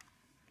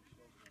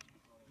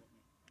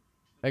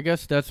 I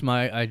guess that's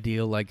my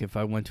ideal. Like, if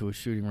I went to a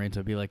shooting range,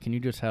 I'd be like, can you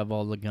just have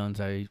all the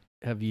guns I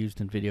have used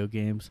in video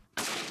games?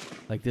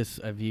 Like this,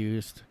 I've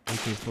used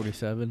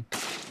AK-47.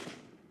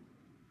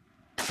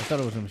 I thought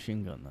it was a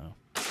machine gun, though.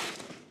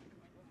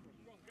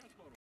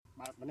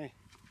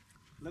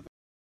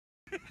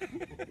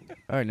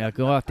 All right, now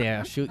go out there.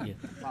 I'll shoot you.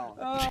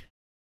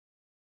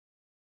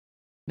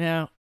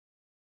 Now,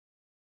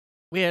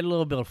 we had a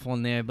little bit of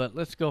fun there, but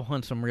let's go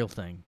hunt some real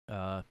thing.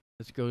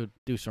 Let's go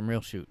do some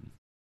real shooting.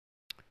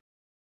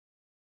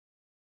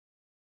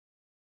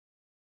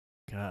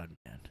 God,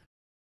 man.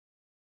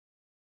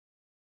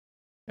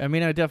 I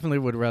mean, I definitely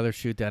would rather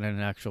shoot that in an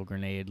actual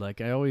grenade.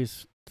 Like, I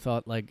always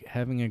thought, like,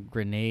 having a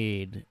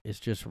grenade is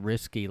just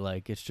risky.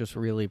 Like, it's just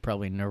really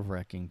probably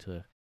nerve-wracking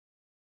to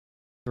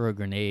throw a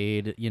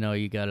grenade. You know,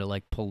 you gotta,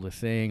 like, pull the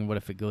thing. What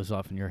if it goes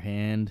off in your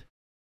hand?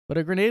 But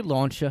a grenade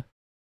launcher,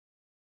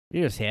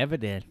 you just have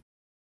it there.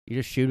 You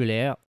just shoot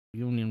it out.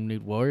 You don't even need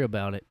to worry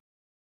about it.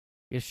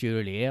 Just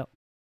shoot it out.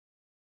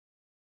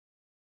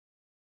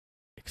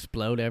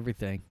 Explode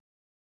everything.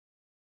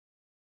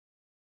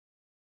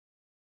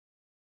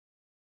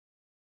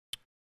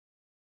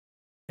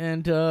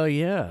 And,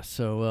 yeah,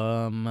 so,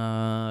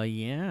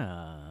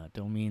 yeah,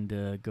 don't mean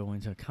to go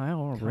into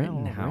Kyle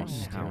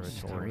Rittenhouse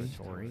territory.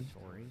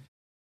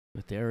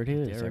 But there it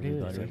is,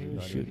 everybody.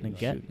 Shooting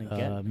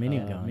a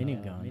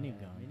minigun.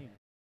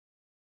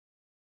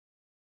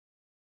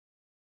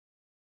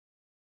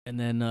 And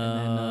then,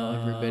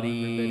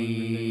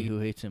 everybody who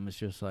hates him is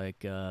just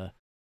like,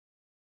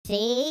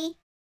 See?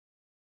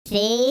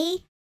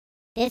 See?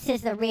 This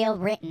is the real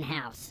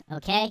Rittenhouse,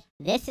 okay?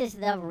 This is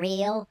the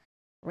real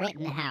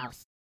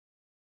Rittenhouse.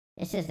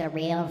 This is the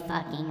real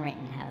fucking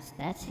Rittenhouse.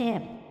 That's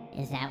him.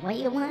 Is that what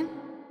you want?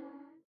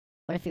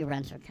 What if he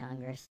runs for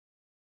Congress?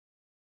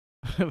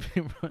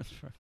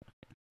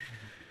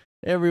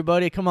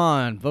 everybody, come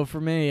on, vote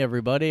for me,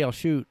 everybody. I'll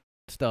shoot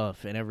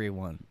stuff and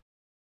everyone.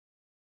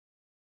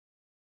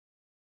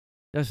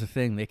 That's the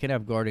thing. They can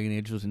have guardian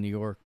angels in New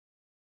York,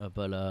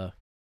 but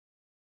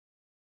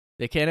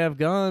they can't have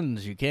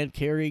guns. You can't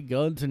carry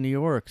guns in New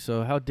York.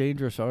 So how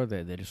dangerous are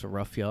they? They just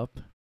rough you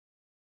up.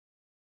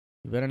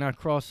 You better not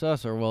cross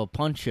us, or we'll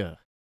punch you.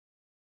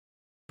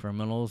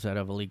 Criminals that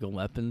have illegal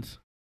weapons.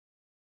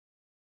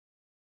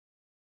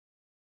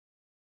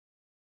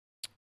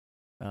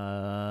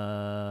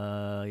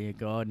 Your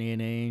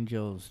guardian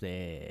angels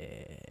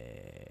there.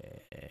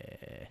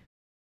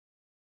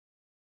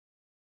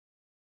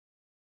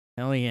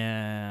 Hell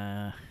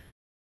yeah.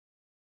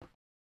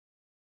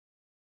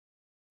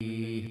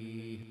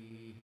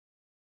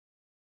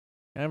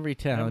 Every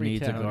town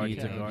needs a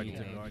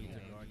guardian.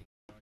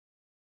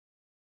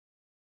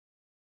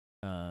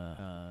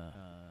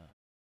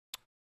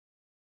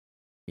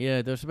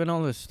 Yeah, there's been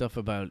all this stuff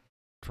about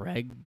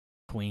drag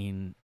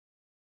queen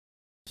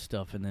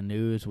stuff in the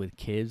news with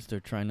kids. They're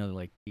trying to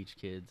like teach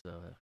kids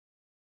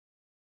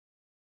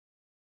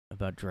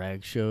about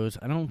drag shows.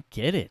 I don't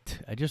get it.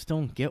 I just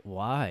don't get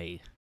why.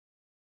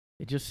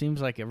 It just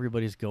seems like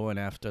everybody's going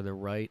after the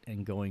right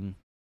and going,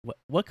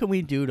 what can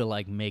we do to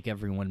like make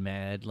everyone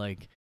mad?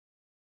 Like,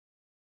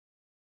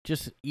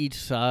 just each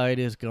side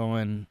is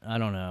going, I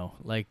don't know.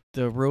 Like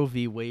the Roe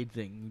v. Wade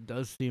thing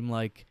does seem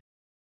like,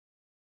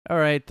 all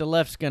right,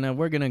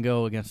 we're gonna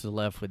go against the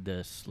left with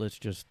this. Let's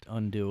just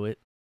undo it.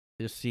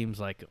 This seems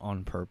like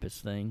on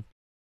purpose thing.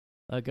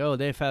 Like, oh,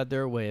 they've had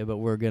their way, but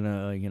we're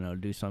gonna,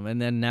 do something.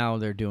 And then now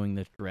they're doing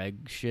this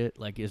drag shit.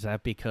 Like, is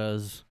that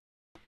because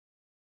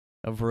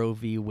of Roe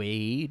v.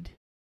 Wade?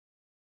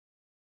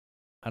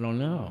 I don't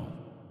know.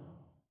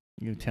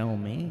 You tell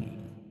me.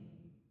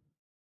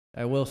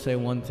 I will say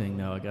one thing,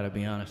 though. I gotta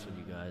be honest with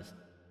you guys.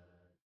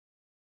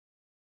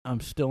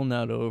 I'm still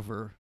not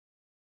over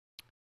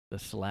the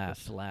slap.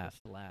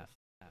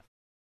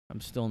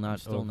 I'm still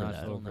not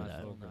over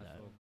that.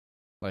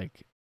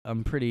 Like,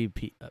 I'm pretty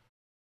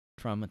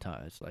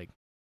traumatized. Like,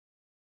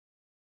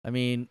 I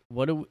mean,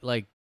 the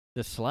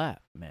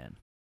slap, man.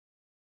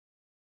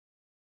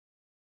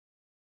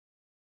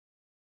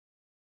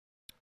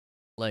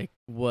 Like,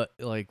 what?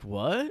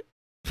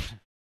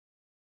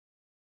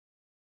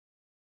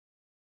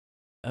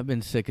 I've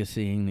been sick of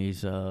seeing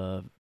these,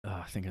 I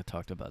think I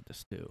talked about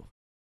this too.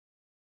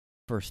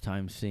 First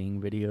time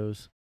seeing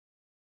videos.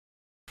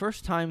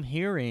 First time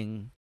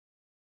hearing,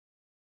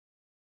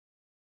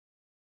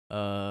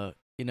 all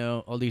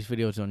these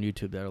videos on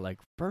YouTube that are like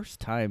first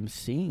time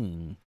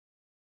seeing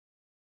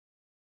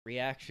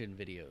reaction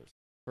videos.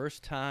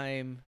 First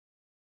time,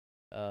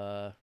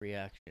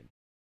 reaction.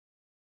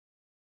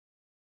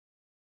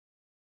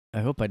 I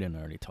hope I didn't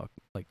already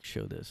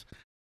show this.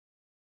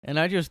 And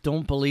I just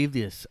don't believe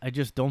this. I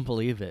just don't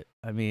believe it.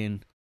 I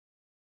mean,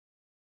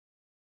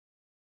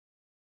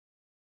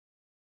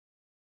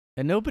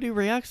 and nobody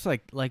reacts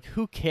like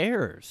who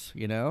cares,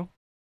 you know?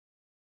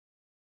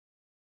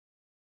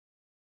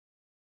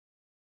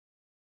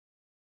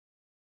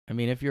 I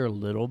mean, if you're a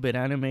little bit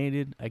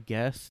animated, I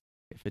guess,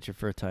 if it's your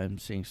first time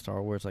seeing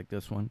Star Wars like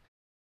this one.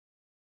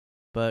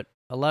 But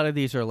a lot of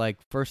these are like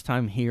first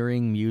time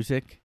hearing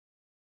music,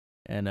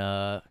 and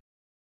I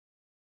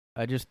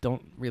just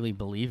don't really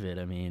believe it.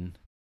 I mean,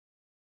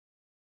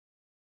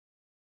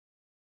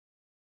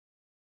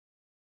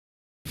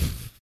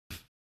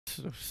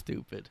 so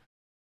stupid.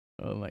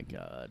 Oh my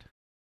god.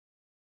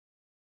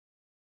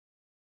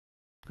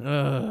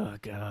 Oh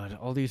god,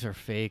 all these are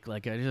fake.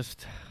 Like I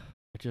just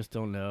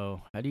don't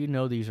know. How do you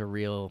know these are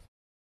real?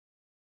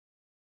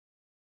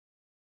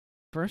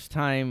 First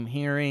time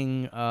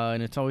hearing,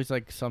 and it's always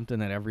like something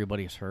that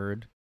everybody's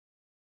heard.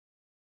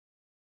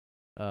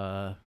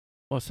 Well,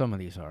 some of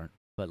these aren't,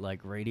 but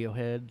like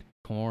Radiohead,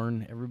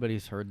 Korn,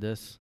 everybody's heard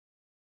this.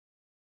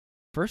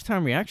 First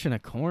time reaction to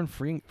Korn,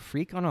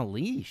 Freak on a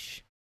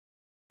Leash.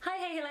 Hi,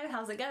 hey, hello,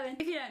 how's it going?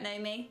 If you don't know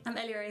me, I'm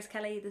Ellie Rose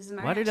Kelly. This is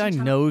my Why did I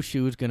know she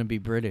was gonna be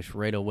British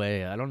right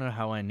away? I don't know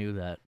how I knew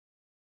that.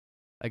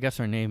 I guess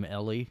her name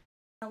Ellie.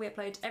 We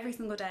upload every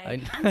single day. I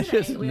And today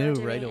just we knew are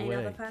doing right away.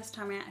 another first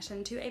time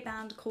reaction to a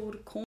band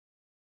called Korn.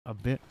 A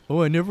band?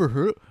 Oh, I never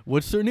heard.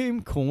 What's their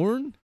name?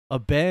 Korn? A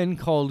band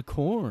called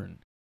Korn.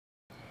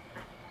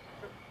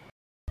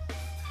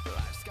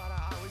 Life's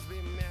gotta always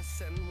be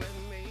messing with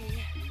me.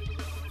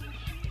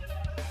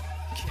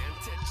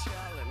 Can't it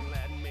chill and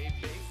let me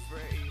be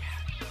free?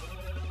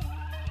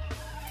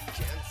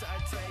 Can't I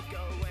take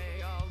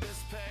away all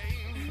this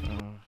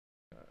pain?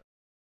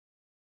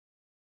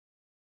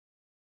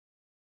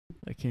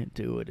 I can't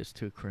do it. It's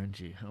too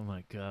cringy. Oh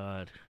my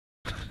god.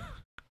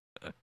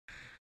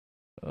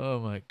 Oh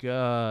my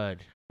god.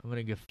 I'm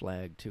gonna get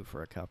flagged too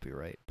for a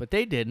copyright, but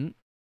they didn't.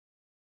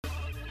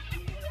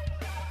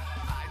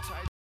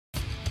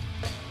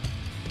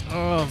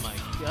 Oh my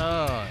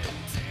god.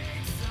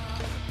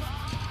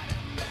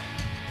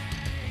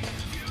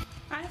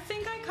 I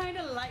think I kind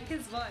of like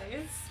his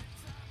voice.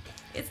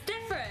 It's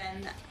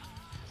different.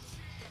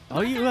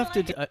 All you have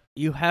to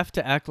you have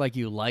to act like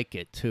you like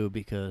it too,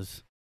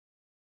 because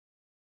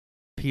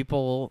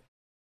people.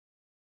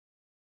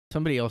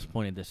 Somebody else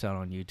pointed this out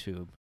on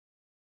YouTube.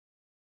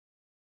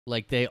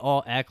 Like, they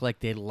all act like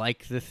they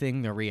like the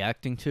thing they're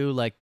reacting to.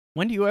 Like,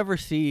 when do you ever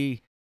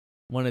see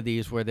one of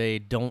these where they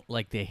don't,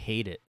 like, they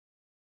hate it?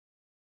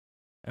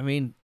 I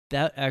mean,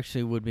 that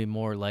actually would be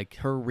more, like,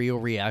 her real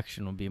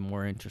reaction would be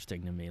more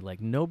interesting to me. Like,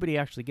 nobody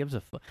actually gives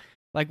a fuck.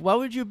 Like, why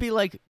would you be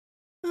like,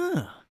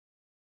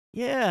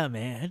 yeah,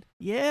 man,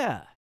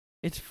 yeah,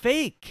 it's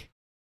fake.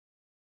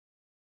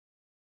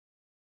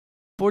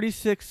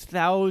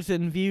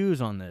 46,000 views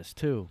on this,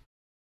 too.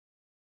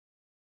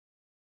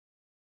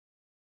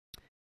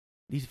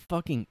 These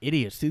fucking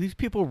idiots. Do these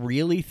people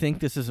really think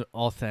this is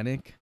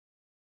authentic?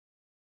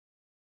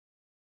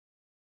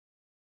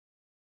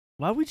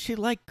 Why would she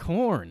like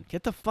Korn?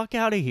 Get the fuck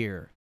out of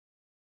here.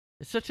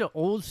 It's such an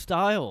old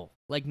style.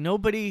 Like,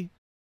 nobody...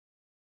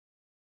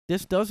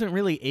 This doesn't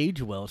really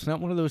age well. It's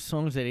not one of those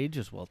songs that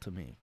ages well to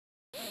me.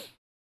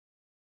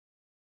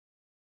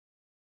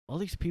 All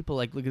these people,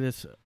 like, look at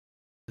this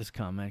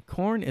comment.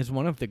 Korn is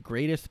one of the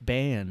greatest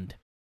band.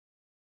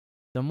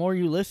 The more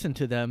you listen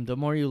to them, the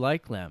more you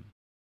like them.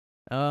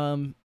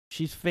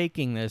 She's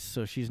faking this,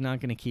 so she's not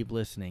going to keep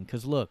listening.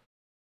 Because look,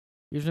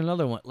 here's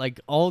another one. Like,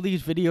 all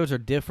these videos are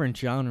different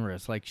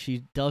genres. Like,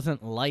 she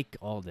doesn't like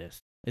all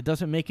this. It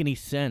doesn't make any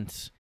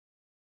sense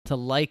to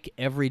like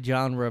every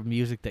genre of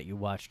music that you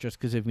watch just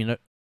because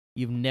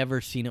you've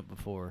never seen it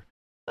before.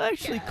 I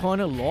actually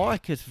kind of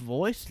like his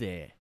voice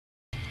there.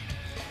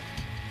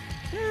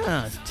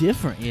 Yeah, it's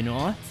different, you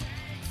know?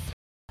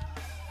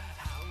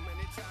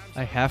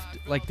 I have to...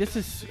 Like, this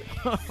is...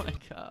 Oh, my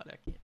God, I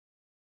can't...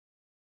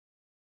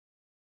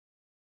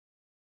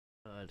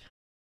 God.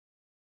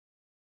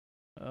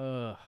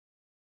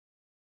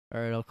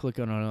 Alright, I'll click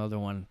on another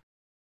one.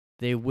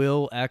 They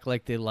will act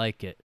like they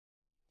like it.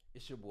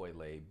 It's your boy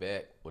Laid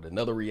back with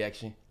another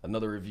reaction,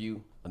 another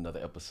review,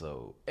 another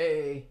episode.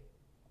 Hey,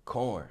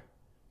 Korn,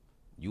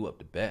 you up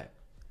the bat.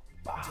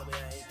 Wow.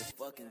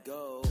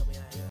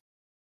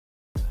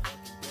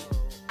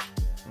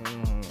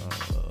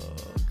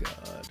 Oh,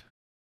 God.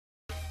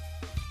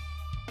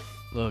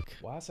 Look.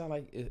 Why I sound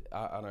like it,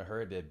 I done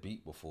heard that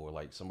beat before,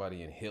 like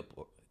somebody in hip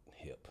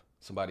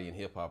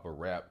hop or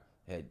rap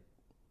had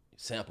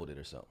sampled it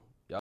or something.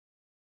 Y'all,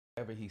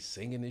 whenever he's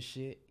singing this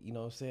shit, you know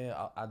what I'm saying?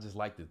 I just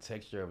like the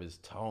texture of his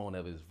tone,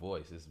 of his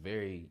voice.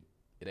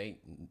 It ain't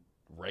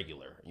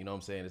regular, you know what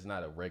I'm saying? It's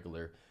not a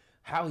regular,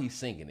 how he's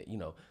singing it, you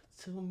know,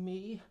 to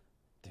me,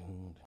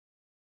 dude.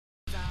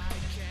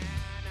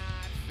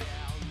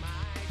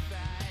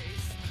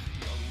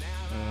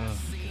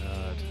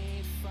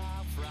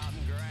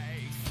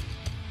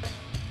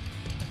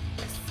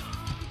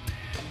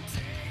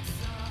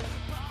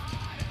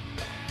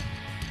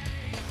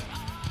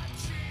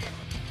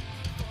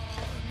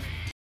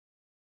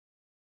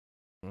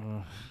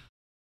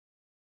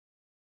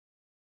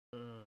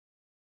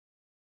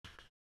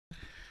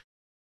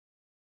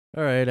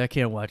 All right, I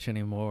can't watch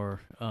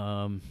anymore.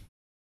 Oh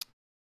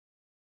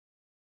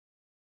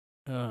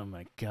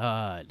my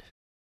god.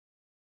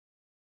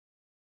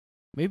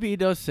 Maybe he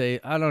does say,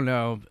 I don't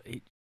know.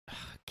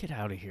 Get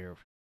out of here.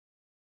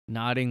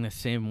 Nodding the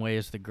same way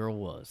as the girl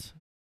was.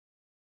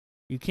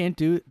 You can't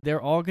do.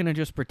 They're all gonna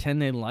just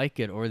pretend they like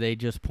it, or they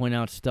just point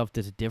out stuff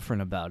that's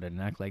different about it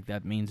and act like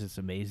that means it's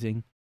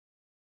amazing.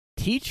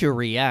 Teacher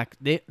react.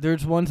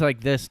 There's ones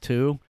like this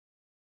too,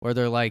 where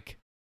they're like,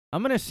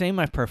 I'm gonna say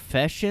my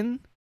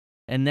profession,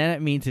 and then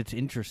it means it's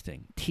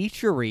interesting.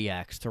 Teacher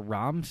reacts to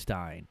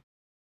Rammstein.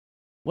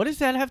 What does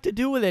that have to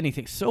do with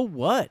anything? So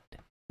what?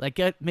 Like,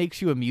 that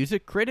makes you a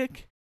music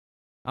critic?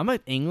 I'm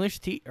an English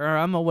teacher, or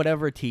I'm a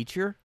whatever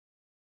teacher.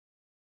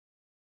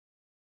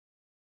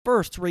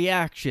 First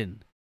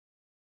reaction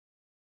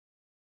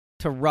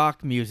to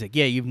rock music.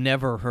 Yeah, you've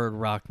never heard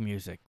rock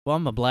music. Well,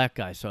 I'm a black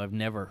guy, so I've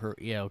never heard.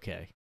 Yeah,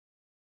 okay.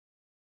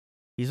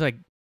 He's like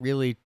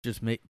really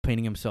just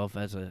painting himself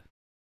as a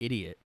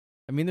idiot.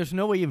 I mean, there's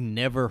no way you've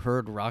never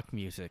heard rock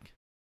music.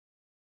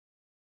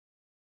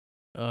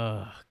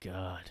 Oh,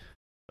 God.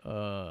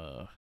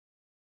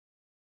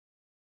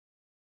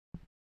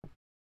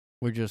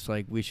 We're just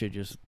like, we should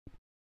just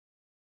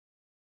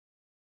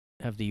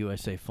have the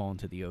USA fall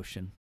into the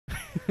ocean.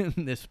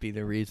 This be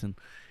the reason.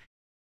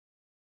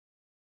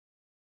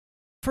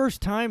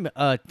 First time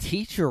a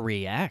teacher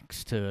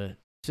reacts to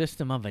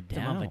System of a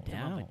Down.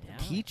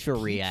 Teacher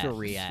reacts.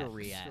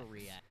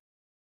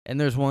 And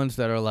there's ones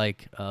that are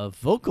like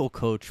vocal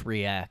coach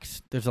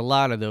reacts. There's a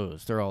lot of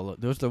those.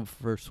 Those are the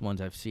first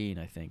ones I've seen,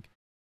 I think.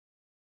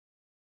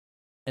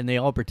 And they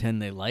all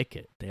pretend they like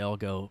it. They all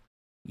go,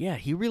 yeah,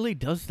 he really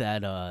does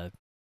that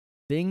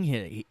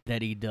thing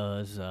that he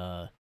does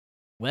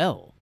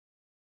well.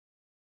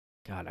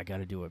 God, I got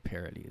to do a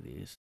parody of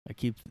these. I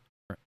keep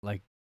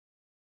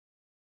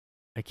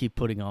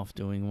putting off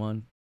doing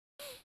one.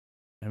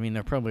 I mean,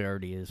 there probably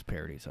already is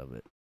parodies of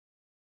it.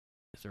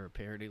 Is there a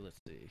parody? Let's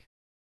see.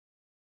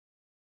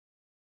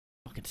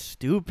 Fucking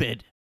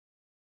stupid.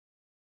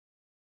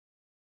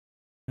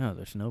 No,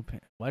 there's no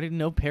why did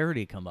no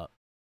parody come up?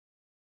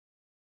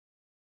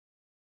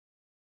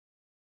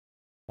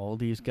 All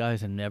these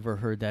guys have never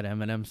heard that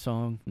Eminem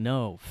song?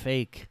 No,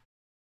 fake.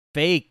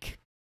 Fake.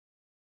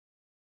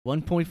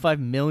 1.5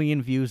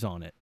 million views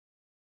on it.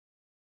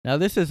 Now,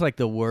 this is like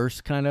the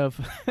worst kind of...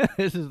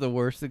 this is the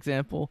worst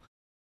example.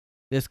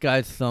 This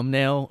guy's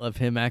thumbnail of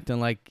him acting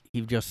like he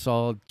just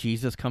saw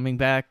Jesus coming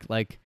back.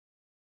 Like,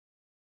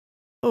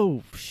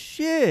 oh,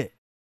 shit.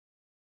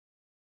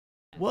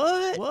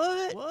 What?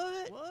 What?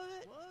 What?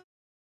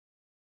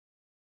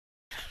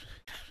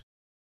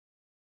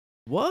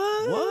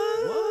 What?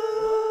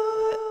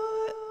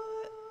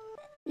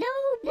 No,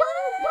 what?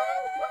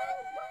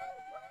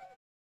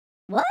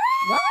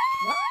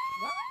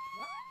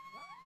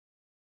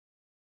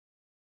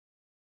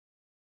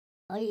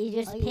 Oh, you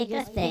just pick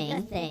a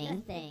thing.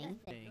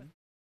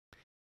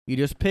 You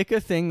just pick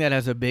a thing that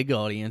has a big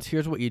audience.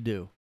 Here's what you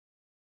do.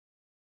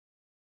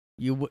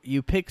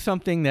 You pick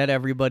something that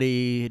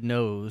everybody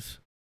knows,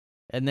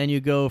 and then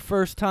you go,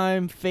 first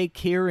time fake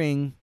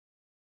hearing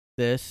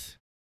this,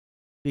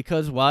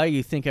 because why?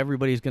 You think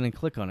everybody's going to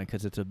click on it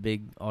because it's a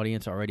big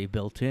audience already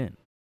built in.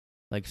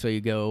 Like, so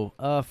you go,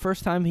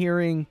 first time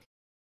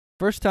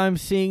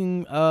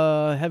seeing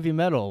heavy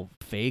metal,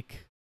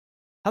 fake.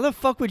 How the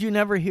fuck would you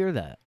never hear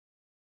that?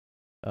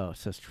 Oh, it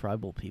says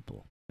tribal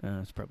people.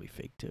 It's probably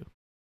fake too.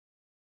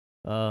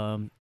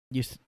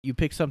 You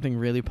pick something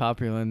really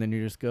popular and then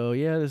you just go,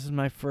 yeah, this is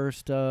my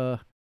first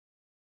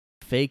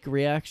fake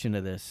reaction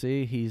to this.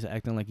 See, he's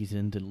acting like he's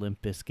into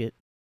Limp Bizkit.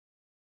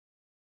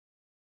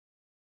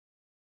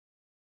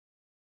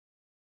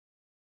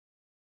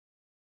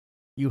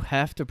 You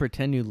have to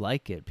pretend you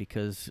like it,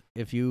 because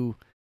if you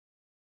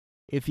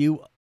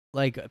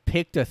like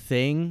picked a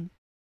thing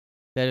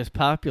that is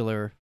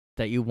popular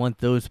that you want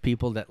those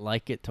people that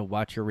like it to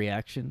watch your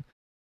reaction,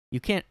 you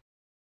can't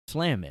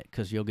slam it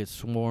because you'll get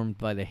swarmed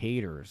by the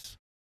haters.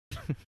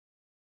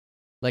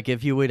 Like,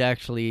 if you would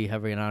actually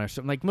have an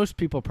honest, like, most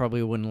people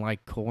probably wouldn't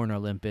like Korn or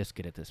Limp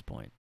Bizkit at this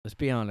point. Let's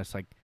be honest.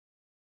 Like,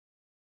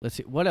 let's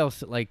see what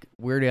else. Like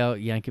Weird Al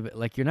Yankovic.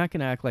 Like, you're not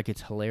gonna act like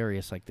it's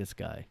hilarious like this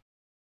guy.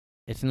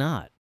 It's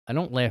not. I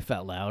don't laugh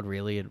out loud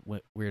really at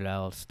Weird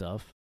Al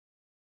stuff.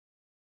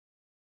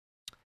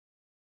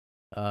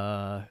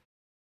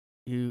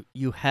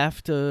 You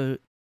have to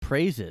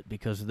praise it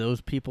because those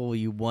people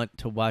you want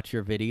to watch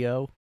your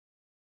video.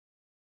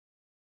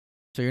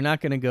 So you're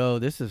not going to go,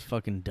 this is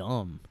fucking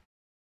dumb.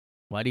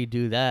 Why do you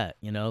do that?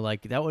 You know,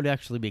 like, that would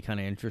actually be kind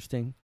of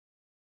interesting.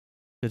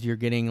 Because you're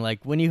getting,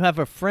 like, when you have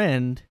a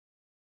friend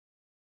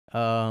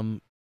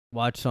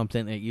watch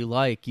something that you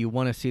like, you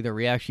want to see the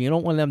reaction. You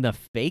don't want them to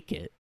fake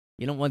it.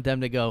 You don't want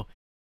them to go,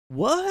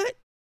 what?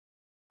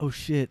 Oh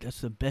shit,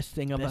 that's the best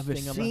thing I've ever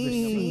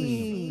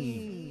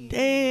seen.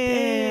 Damn.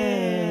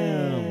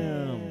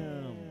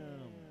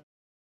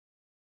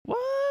 What?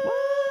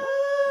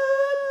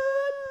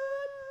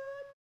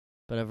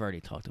 But I've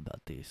already talked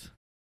about these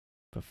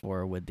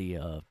before with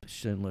the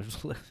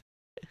Schindler's List.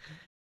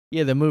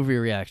 Yeah, the movie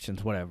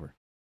reactions, whatever.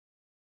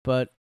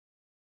 But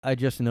I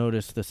just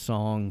noticed the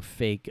song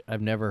Fake.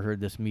 I've never heard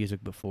this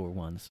music before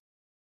once.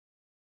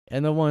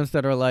 And the ones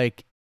that are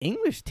like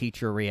English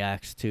teacher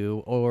reacts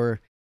to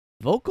or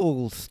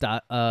vocal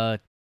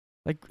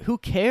like who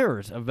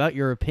cares about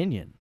your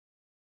opinion?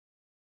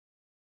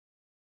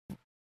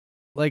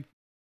 Like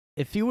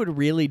if you would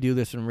really do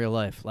this in real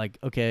life, like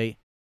okay,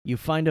 you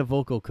find a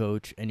vocal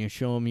coach and you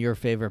show them your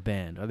favorite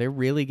band. Are they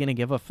really going to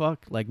give a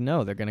fuck? Like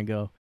no, they're going to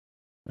go,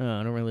 "Oh,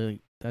 I don't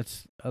really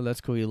that's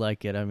cool you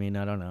like it. I mean,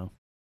 I don't know."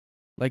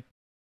 Like,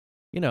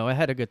 you know, I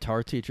had a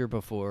guitar teacher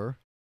before,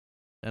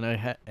 and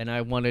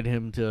I wanted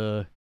him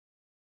to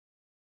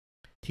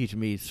teach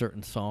me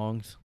certain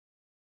songs.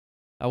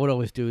 I would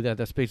always do that.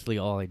 That's basically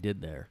all I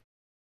did there.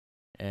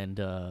 And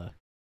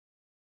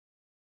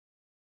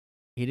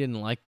he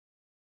didn't like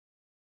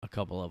a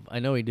couple of. I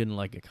know he didn't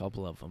like a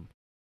couple of them.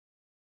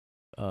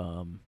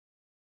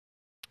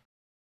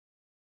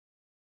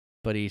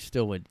 But he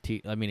still would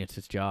teach. I mean, it's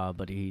his job,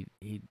 but he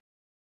you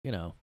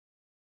know,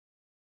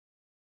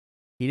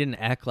 he didn't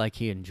act like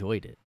he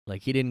enjoyed it.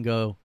 Like he didn't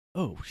go,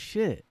 "Oh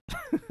shit."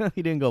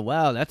 He didn't go,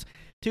 "Wow, that's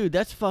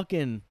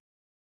fucking."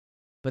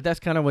 But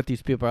that's kind of what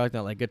these people are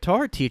acting like.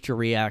 Guitar teacher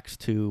reacts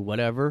to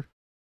whatever.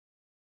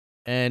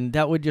 And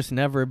that would just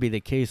never be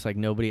the case. Like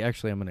nobody,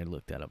 actually, I'm going to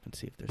look that up and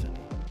see if there's any.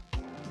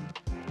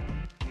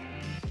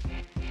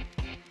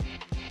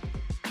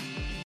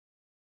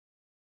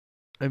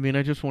 I mean,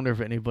 I just wonder if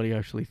anybody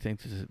actually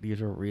thinks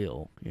these are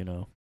real, you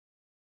know.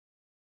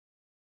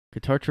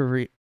 Guitar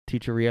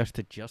teacher reacts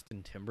to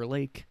Justin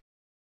Timberlake.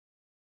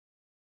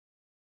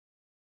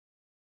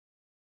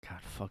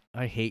 God, fuck.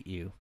 I hate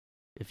you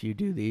if you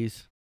do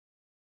these.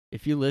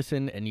 If you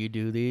listen and you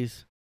do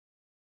these,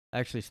 I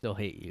actually still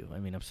hate you. I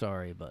mean, I'm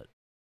sorry, but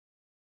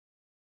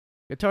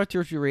guitar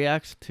teacher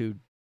reacts to,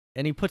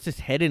 and he puts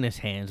his head in his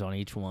hands on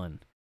each one.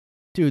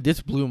 Dude,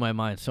 this blew my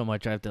mind so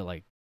much. I have to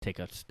I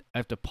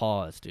have to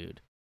pause,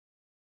 dude.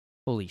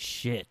 Holy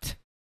shit.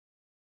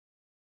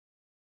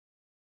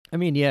 I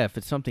mean, yeah, if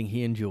it's something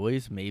he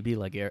enjoys, maybe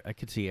like I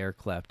could see Eric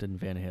Clapton,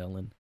 Van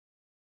Halen,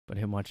 but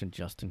him watching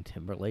Justin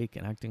Timberlake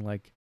and acting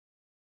like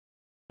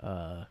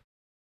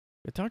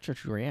guitar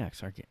teacher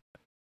reacts.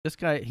 This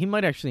guy, he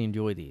might actually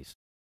enjoy these.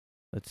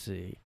 Let's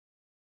see.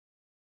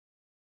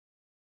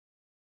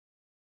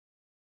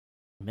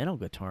 Metal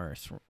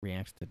guitarist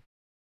reacts to.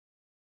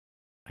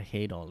 I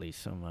hate all these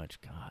so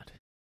much. God.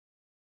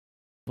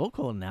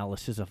 Vocal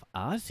analysis of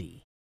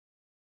Ozzy.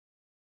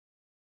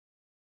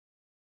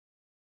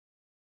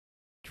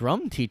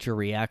 Drum teacher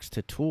reacts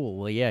to Tool.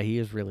 Well, yeah, he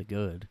is really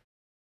good.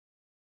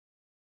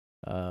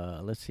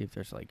 Let's see if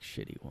there's like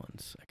shitty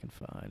ones I can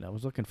find. I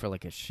was looking for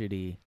like a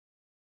shitty.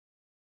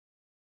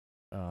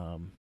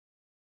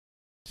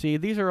 See,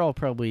 these are all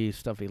probably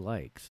stuff he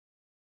likes.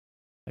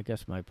 I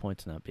guess my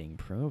point's not being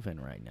proven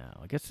right now.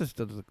 I guess this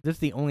is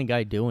the only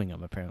guy doing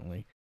them,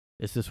 apparently.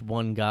 It's this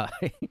one guy.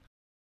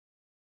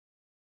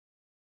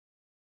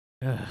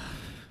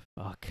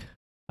 Fuck.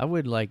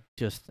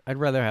 I'd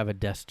rather have a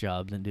desk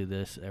job than do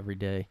this every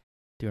day,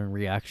 doing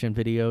reaction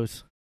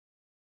videos.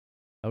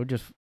 I would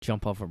just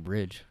jump off a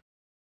bridge.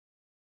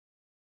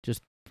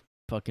 Just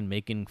fucking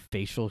making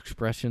facial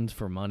expressions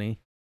for money.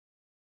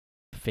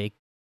 Fake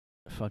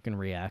fucking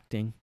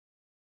reacting.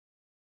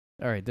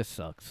 Alright, this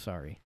sucks.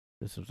 Sorry.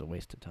 This was a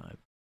waste of time.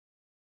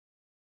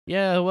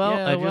 Yeah,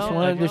 well, I just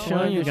wanted to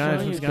show you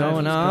guys what's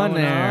going on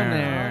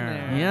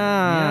there.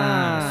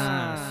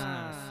 Yeah.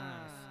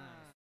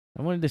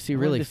 I wanted to see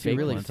really fake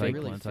ones,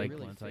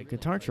 like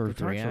guitar teacher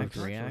reacts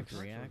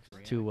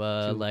to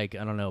like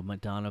I don't know,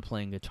 Madonna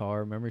playing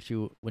guitar. Remember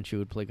when she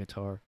would play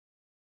guitar?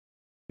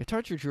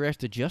 Guitar teacher reacts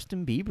to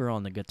Justin Bieber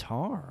on the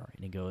guitar,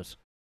 and he goes,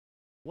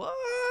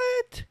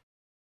 "What?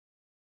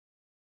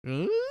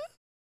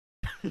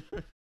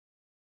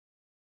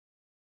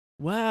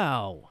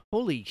 Wow!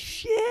 Holy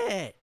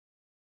shit!"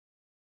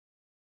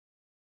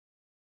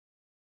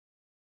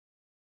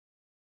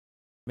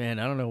 Man,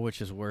 I don't know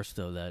which is worse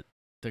though. That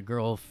the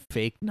girl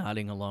fake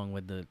nodding along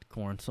with the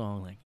Korn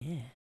song, like,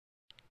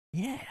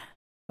 yeah,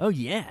 oh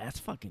yeah, that's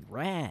fucking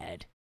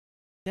rad.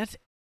 That's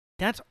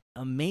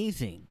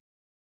amazing.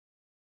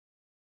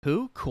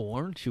 Who?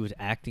 Korn? She was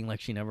acting like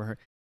she never heard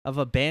of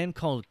a band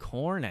called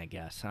Korn, I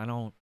guess. I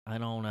don't.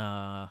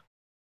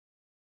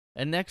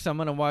 And next, I'm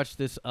gonna watch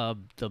this.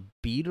 The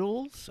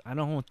Beatles. I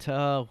don't.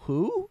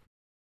 Who?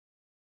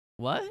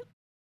 What?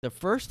 The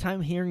first time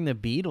hearing the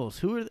Beatles.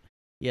 Who are?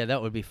 Yeah,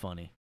 that would be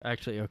funny.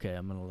 Actually, okay,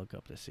 I'm gonna look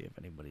up to see if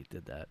anybody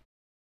did that.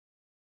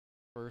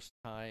 First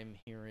time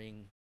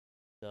hearing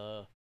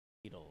the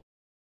Beatles.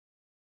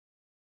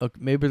 Okay,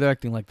 maybe they're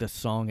acting like the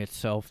song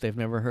itself they've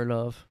never heard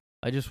of.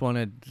 I just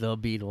wanted the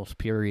Beatles,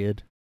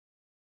 period.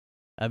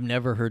 I've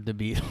never heard the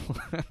Beatles.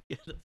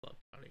 Get the fuck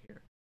out of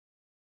here.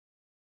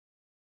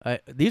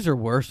 These are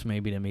worse,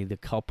 maybe, to me. The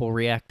couple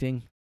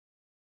reacting.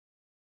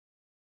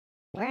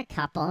 We're a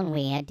couple and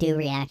we do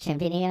reaction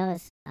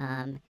videos.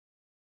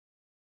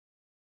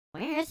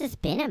 Where has this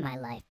been in my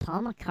life?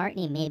 Paul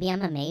McCartney, maybe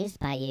I'm amazed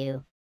by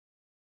you.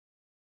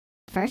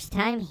 First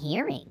time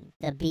hearing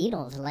the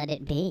Beatles, Let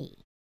It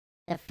Be.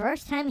 The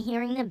first time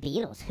hearing the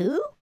Beatles. Who?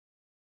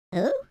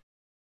 Who?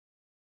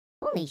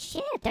 Holy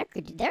shit,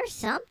 there's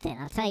something.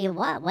 I'll tell you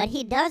what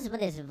he does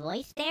with his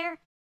voice there.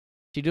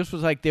 She just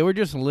was like, they were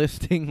just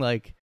listing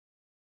like,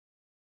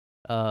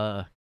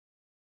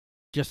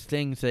 just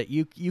things that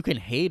you can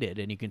hate it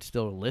and you can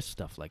still list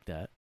stuff like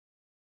that.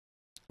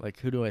 Like,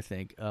 who do I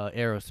think?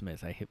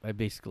 Aerosmith. I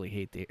basically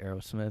hate the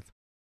Aerosmith.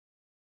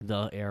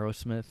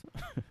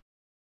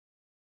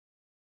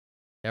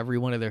 Every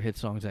one of their hit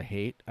songs I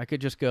hate. I could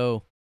just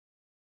go,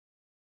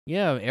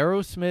 yeah,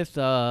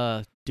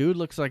 Aerosmith, dude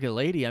looks like a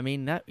lady. I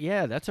mean,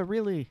 that's a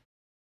really,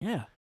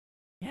 yeah,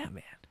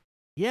 man.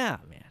 Yeah,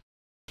 man.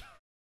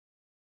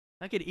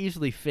 I could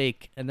easily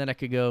fake, and then I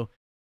could go,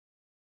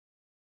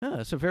 oh,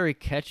 it's a very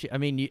catchy, I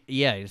mean,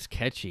 yeah, it's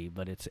catchy,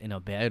 but it's in a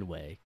bad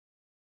way.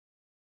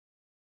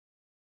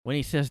 When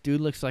he says,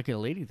 dude looks like a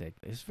lady,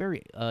 it's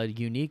very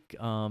unique.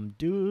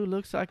 Dude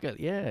looks like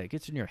it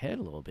gets in your head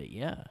a little bit,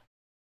 yeah.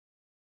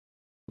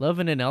 Love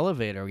in an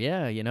elevator,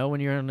 yeah, you know, when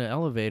you're in an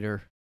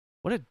elevator.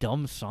 What a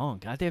dumb song.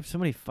 God, they have so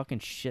many fucking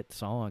shit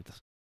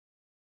songs.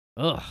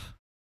 Ugh.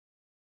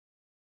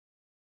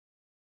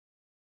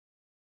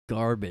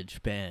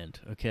 Garbage band,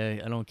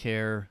 okay? I don't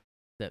care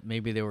that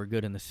maybe they were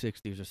good in the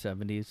 60s or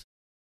 70s.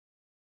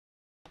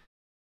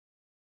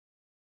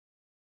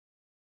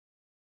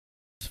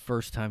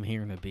 First time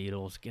hearing the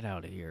Beatles. Get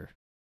out of here.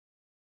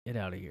 Get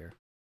out of here.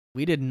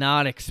 We did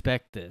not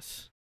expect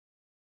this.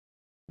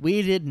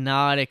 We did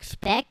not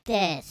expect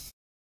this.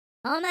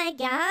 Oh my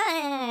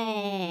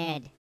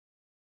god.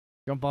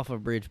 Jump off a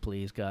bridge,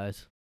 please,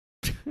 guys.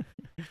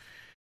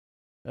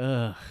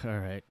 All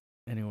right.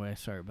 Anyway,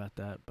 sorry about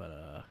that,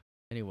 but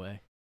anyway.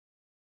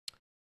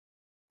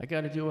 I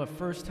got to do a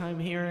first time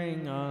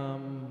hearing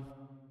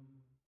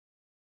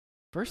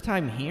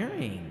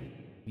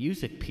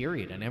music,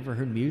 period. I never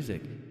heard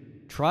music.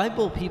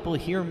 Tribal people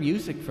hear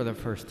music for the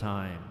first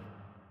time.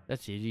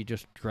 That's easy. You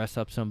just dress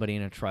up somebody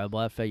in a tribal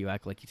outfit. You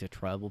act like he's a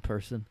tribal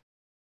person.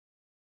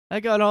 I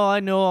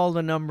know all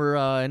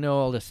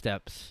the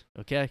steps.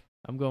 Okay?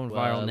 I'm going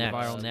viral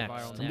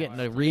next. I'm getting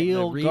a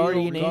real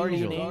guardian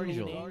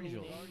angel.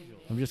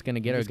 I'm just going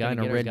to get a guy in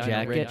a red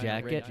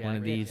jacket. One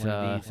of these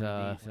berets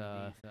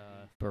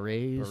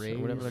or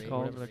whatever they're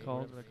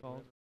called.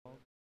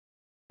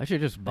 I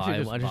should just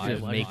buy one. I should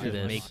just make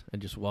this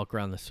and just walk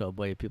around the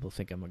subway. People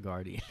think I'm a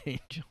guardian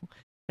angel.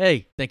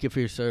 Hey, thank you for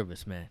your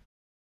service, man.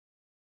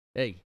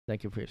 Hey,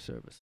 thank you for your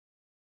service.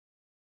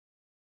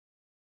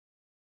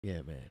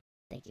 Yeah, man.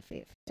 Thank you for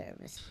your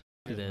service.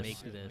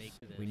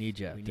 We need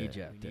you out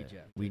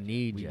there. We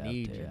need you out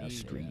there in the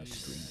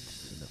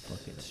streets. In the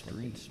fucking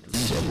streets.